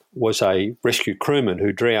 Costler was a rescue crewman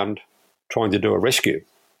who drowned trying to do a rescue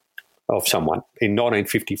of someone in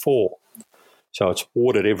 1954. So it's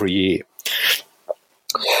awarded every year.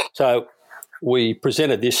 So we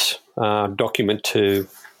presented this document to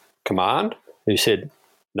Command, who said,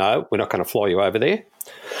 no, we're not going to fly you over there.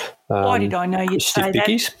 Why did I know you'd say that?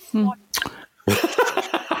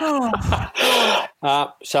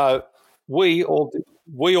 So we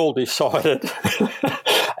all decided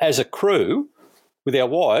as a crew with our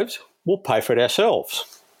wives, we'll pay for it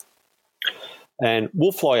ourselves. And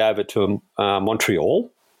we'll fly over to Montreal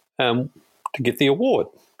to get the award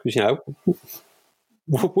because,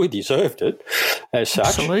 we deserved it as such.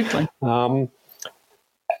 Absolutely.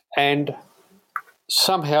 And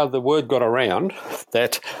somehow the word got around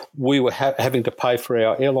that we were having to pay for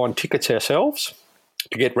our airline tickets ourselves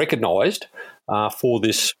to get recognised for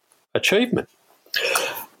this achievement.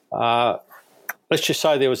 Let's just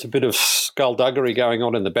say there was a bit of skullduggery going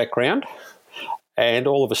on in the background, and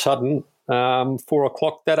all of a sudden,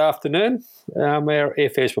 4:00 that afternoon, our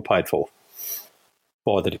airfares were paid for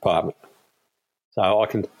by the department. So I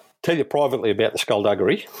can tell you privately about the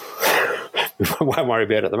skullduggery. We won't worry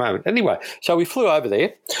about it at the moment. Anyway, so we flew over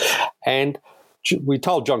there, and we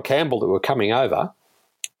told John Campbell that we were coming over,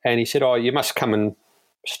 and he said, oh, you must come and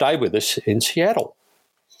stay with us in Seattle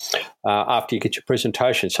after you get your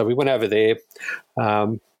presentation. So we went over there,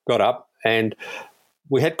 got up, and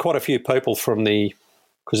we had quite a few people from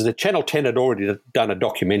because the Channel 10 had already done a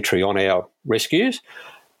documentary on our rescues,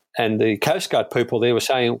 and the Coast Guard people there were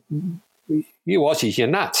saying, you Aussies, you're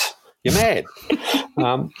nuts, you're mad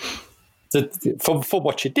for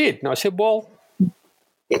what you did. And I said, well,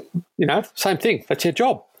 same thing, that's your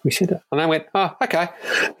job. We said, and they went, oh, okay.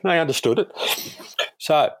 And they understood it.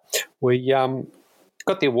 So we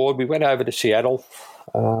got the award. We went over to Seattle,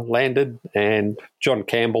 landed, and John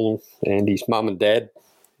Campbell and his mum and dad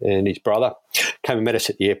and his brother came and met us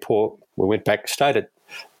at the airport. We went back, stayed at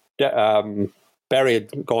Barry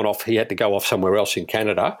had gone off. He had to go off somewhere else in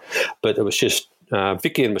Canada, but it was just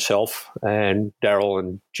Vicky and myself and Darryl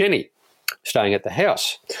and Jenny staying at the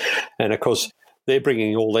house. And, of course, they're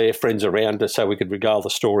bringing all their friends around so we could regale the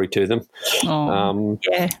story to them.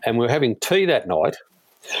 Yeah. And we were having tea that night.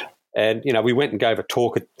 And, we went and gave a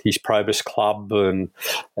talk at his Probus Club, and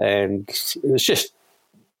it was just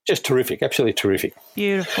terrific, absolutely terrific.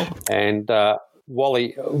 Beautiful. And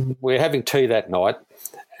Wally, we're having tea that night,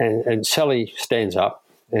 and Sally stands up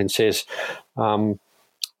and says,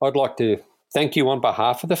 I'd like to thank you on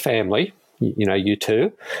behalf of the family, you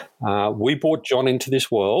two. We brought John into this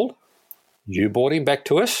world. You brought him back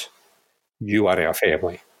to us. You are our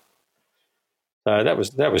family. So that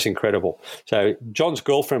was incredible. So John's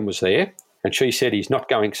girlfriend was there, and she said he's not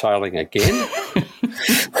going sailing again.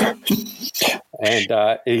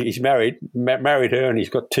 And he's married her, and he's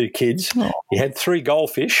got 2 kids. Oh. He had 3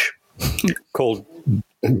 goldfish called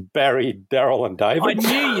Barry, Darryl, and David. I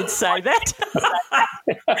knew you'd say that.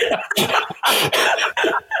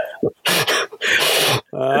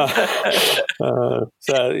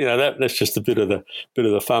 So that's just a bit of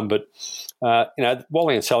the fun. But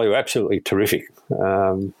Wally and Sally were absolutely terrific.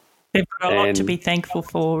 They've got a lot to be thankful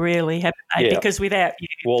for, really, haven't they? Yeah. Because without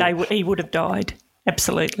you, he would have died.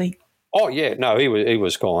 Absolutely. Oh, yeah, no, he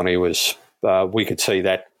was gone. He was. We could see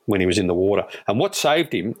that when he was in the water. And what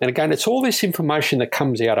saved him, and again, it's all this information that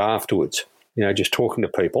comes out afterwards, just talking to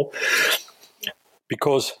people,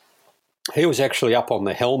 because he was actually up on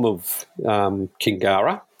the helm of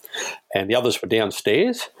Kingara and the others were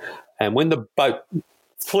downstairs. And when the boat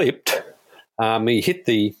flipped,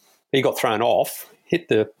 he got thrown off, hit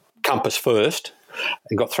the compass first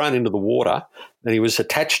and got thrown into the water, and he was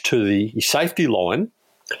attached to the safety line.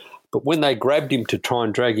 But when they grabbed him to try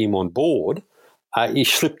and drag him on board, he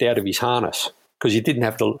slipped out of his harness because he didn't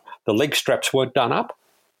have the leg straps weren't done up.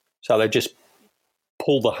 So they just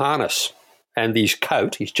pulled the harness and his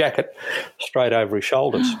coat, his jacket, straight over his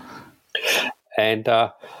shoulders. And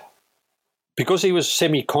because he was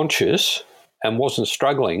semi-conscious and wasn't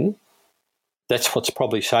struggling, that's what's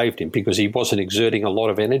probably saved him, because he wasn't exerting a lot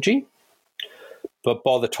of energy. But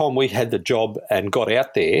by the time we had the job and got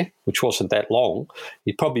out there, which wasn't that long,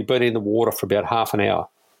 he'd probably been in the water for about half an hour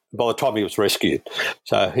by the time he was rescued.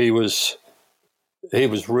 So he was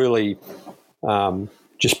really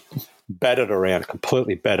just battered around,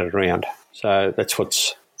 completely battered around. So that's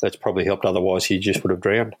probably helped. Otherwise, he just would have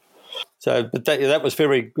drowned. So, but that was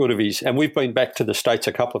very good of his. And we've been back to the States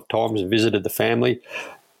a couple of times and visited the family.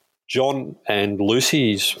 John and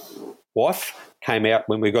Lucy, his wife, came out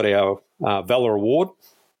when we got our Valor Award,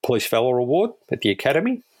 Police Valor Award at the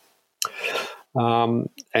Academy.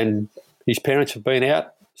 And his parents have been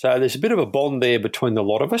out. So there's a bit of a bond there between the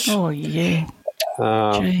lot of us. Oh, yeah.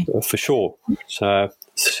 For sure. So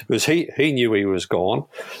because he knew he was gone,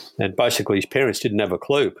 and basically his parents didn't have a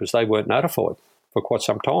clue because they weren't notified for quite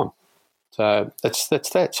some time. So that's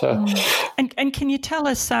that. So, and can you tell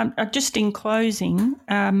us, just in closing,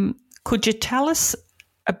 could you tell us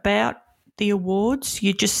about the awards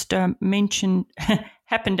you just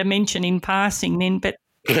happened to mention in passing then, but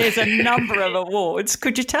there's a number of awards.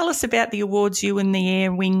 Could you tell us about the awards you and the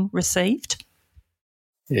Air Wing received?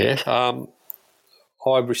 Yeah,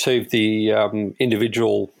 I received the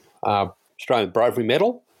individual Australian Bravery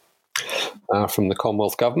Medal from the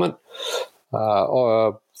Commonwealth Government.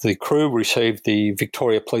 The crew received the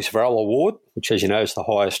Victoria Police Valor Award, which, as you know, is the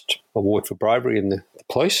highest award for bravery in the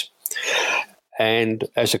police. And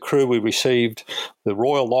as a crew, we received the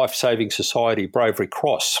Royal Life Saving Society Bravery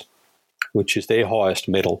Cross, which is their highest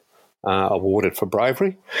medal awarded for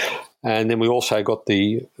bravery. And then we also got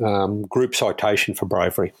the group citation for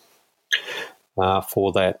bravery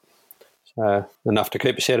for that. So enough to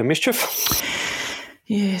keep us out of mischief.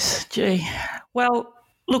 Yes, gee. Well,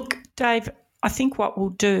 look, Dave, I think what we'll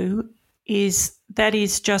do is that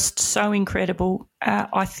is just so incredible.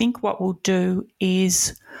 I think what we'll do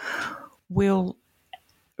is we'll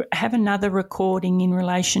have another recording in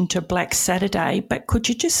relation to Black Saturday, but could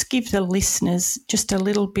you just give the listeners just a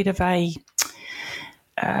little bit of a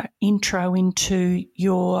intro into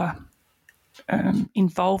your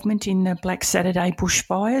involvement in the Black Saturday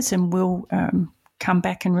bushfires, and we'll come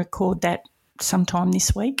back and record that sometime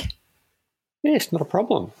this week? Yes, not a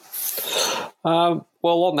problem. Well,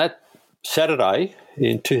 on that Saturday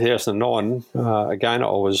in 2009, again,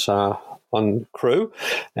 I was on crew,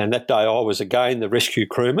 and that day I was again the rescue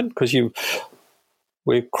crewman, because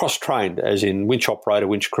we're cross-trained as in winch operator,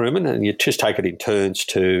 winch crewman, and you just take it in turns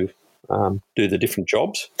to do the different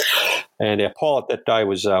jobs. And our pilot that day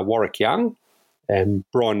was Warwick Young, and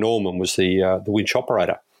Brian Norman was the winch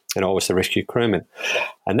operator, and I was the rescue crewman.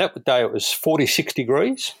 And that day it was 46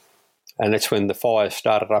 degrees, and that's when the fire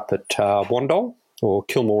started up at Wandong, or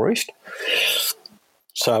Kilmore East.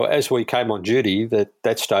 So as we came on duty,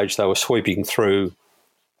 that stage they were sweeping through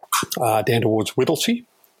down towards Whittlesea,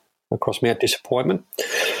 across Mount Disappointment.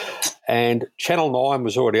 And Channel 9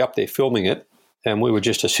 was already up there filming it, and we were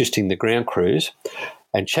just assisting the ground crews.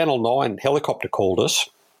 And Channel 9 helicopter called us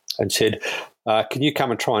and said, can you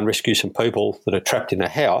come and try and rescue some people that are trapped in a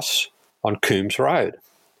house on Coombs Road?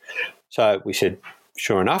 So we said,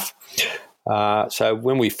 sure enough. So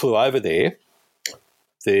when we flew over there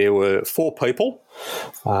were 4 people,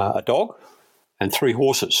 a dog, and 3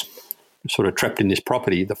 horses sort of trapped in this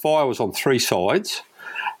property. The fire was on 3 sides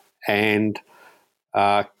and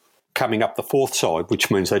coming up the 4th side,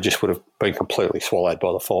 which means they just would have been completely swallowed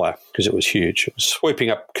by the fire because it was huge. It was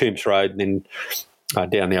sweeping up Coombs Road and then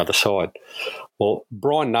down the other side. Well,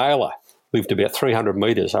 Brian Naylor lived about 300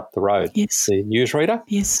 metres up the road, yes, the newsreader.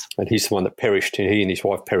 Yes. And he's the one that perished. He and his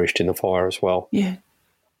wife perished in the fire as well. Yeah.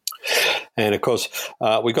 And, of course,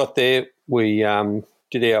 we got there, we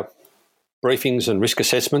did our briefings and risk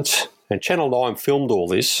assessments, and Channel 9 filmed all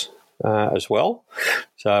this as well.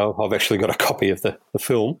 So I've actually got a copy of the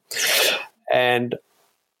film. And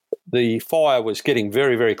the fire was getting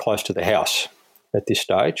very, very close to the house at this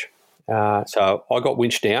stage. So I got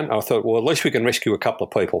winched down. I thought, well, at least we can rescue a couple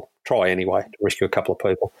of people. Try anyway to rescue a couple of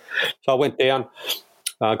people. So I went down,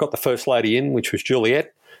 got the first lady in, which was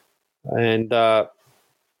Juliet, and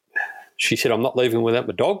she said, I'm not leaving without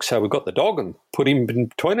my dog. So we got the dog and put him in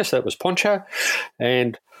between us. That was Poncho.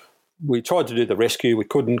 And we tried to do the rescue. We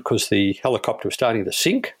couldn't because the helicopter was starting to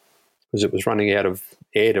sink because it was running out of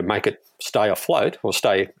air to make it stay afloat or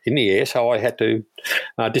stay in the air. So I had to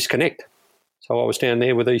disconnect. So I was down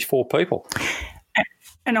there with these 4 people.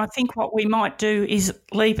 And I think what we might do is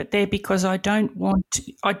leave it there because I don't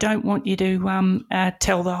want you to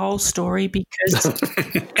tell the whole story because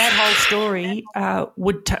that whole story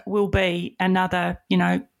will be another,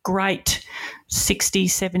 great 60,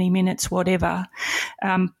 70 minutes, whatever.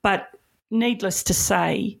 But needless to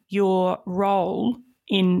say, your role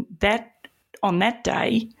in that on that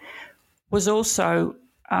day was also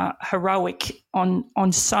heroic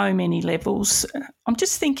on so many levels. I'm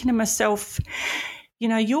just thinking to myself,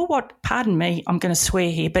 you're what, pardon me, I'm going to swear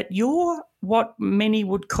here, but you're what many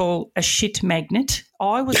would call a shit magnet.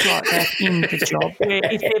 I was like that in the job, where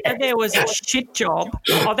if ever there was a shit job,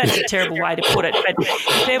 that's a terrible way to put it, but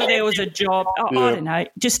if ever there was a job, I don't know,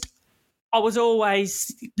 just I was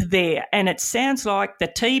always there. And it sounds like the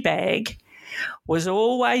tea bag was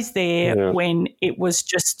always there when it was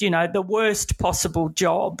just, the worst possible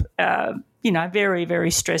job, very, very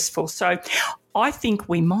stressful. So I think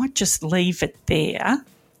we might just leave it there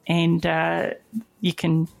and you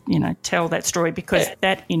can, tell that story because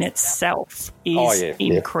that in itself is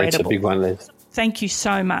incredible. It's a big one, Liz. Thank you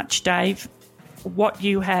so much, Dave. What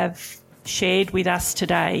you have shared with us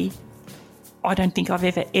today, I don't think I've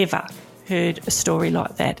ever heard a story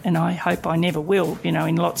like that, and I hope I never will,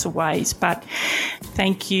 in lots of ways. But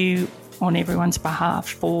thank you on everyone's behalf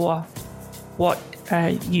for what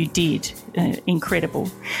you did. Incredible.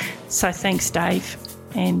 So thanks, Dave,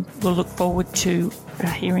 and we'll look forward to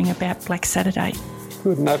hearing about Black Saturday.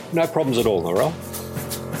 Good. No problems at all, Narelle.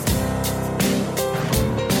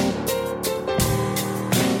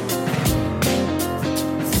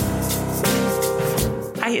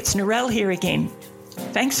 Hey, it's Narelle here again.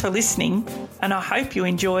 Thanks for listening, and I hope you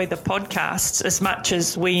enjoy the podcasts as much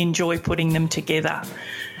as we enjoy putting them together.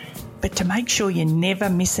 But to make sure you never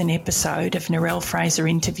miss an episode of Narelle Fraser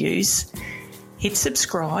Interviews, hit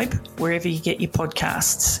subscribe wherever you get your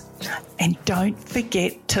podcasts. And don't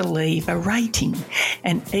forget to leave a rating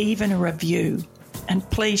and even a review. And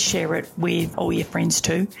please share it with all your friends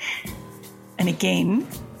too. And again,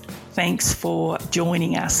 thanks for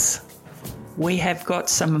joining us. We have got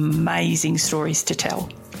some amazing stories to tell.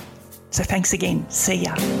 So thanks again. See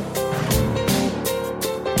ya.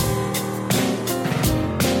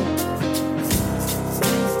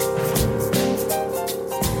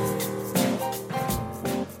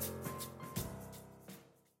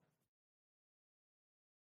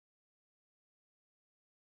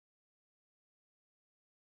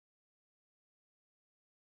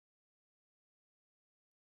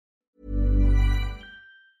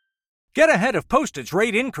 Get ahead of postage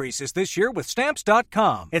rate increases this year with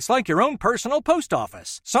Stamps.com. It's like your own personal post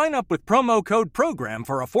office. Sign up with promo code PROGRAM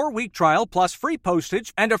for a 4-week trial plus free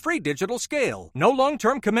postage and a free digital scale. No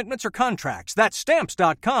long-term commitments or contracts. That's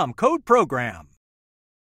Stamps.com, code PROGRAM.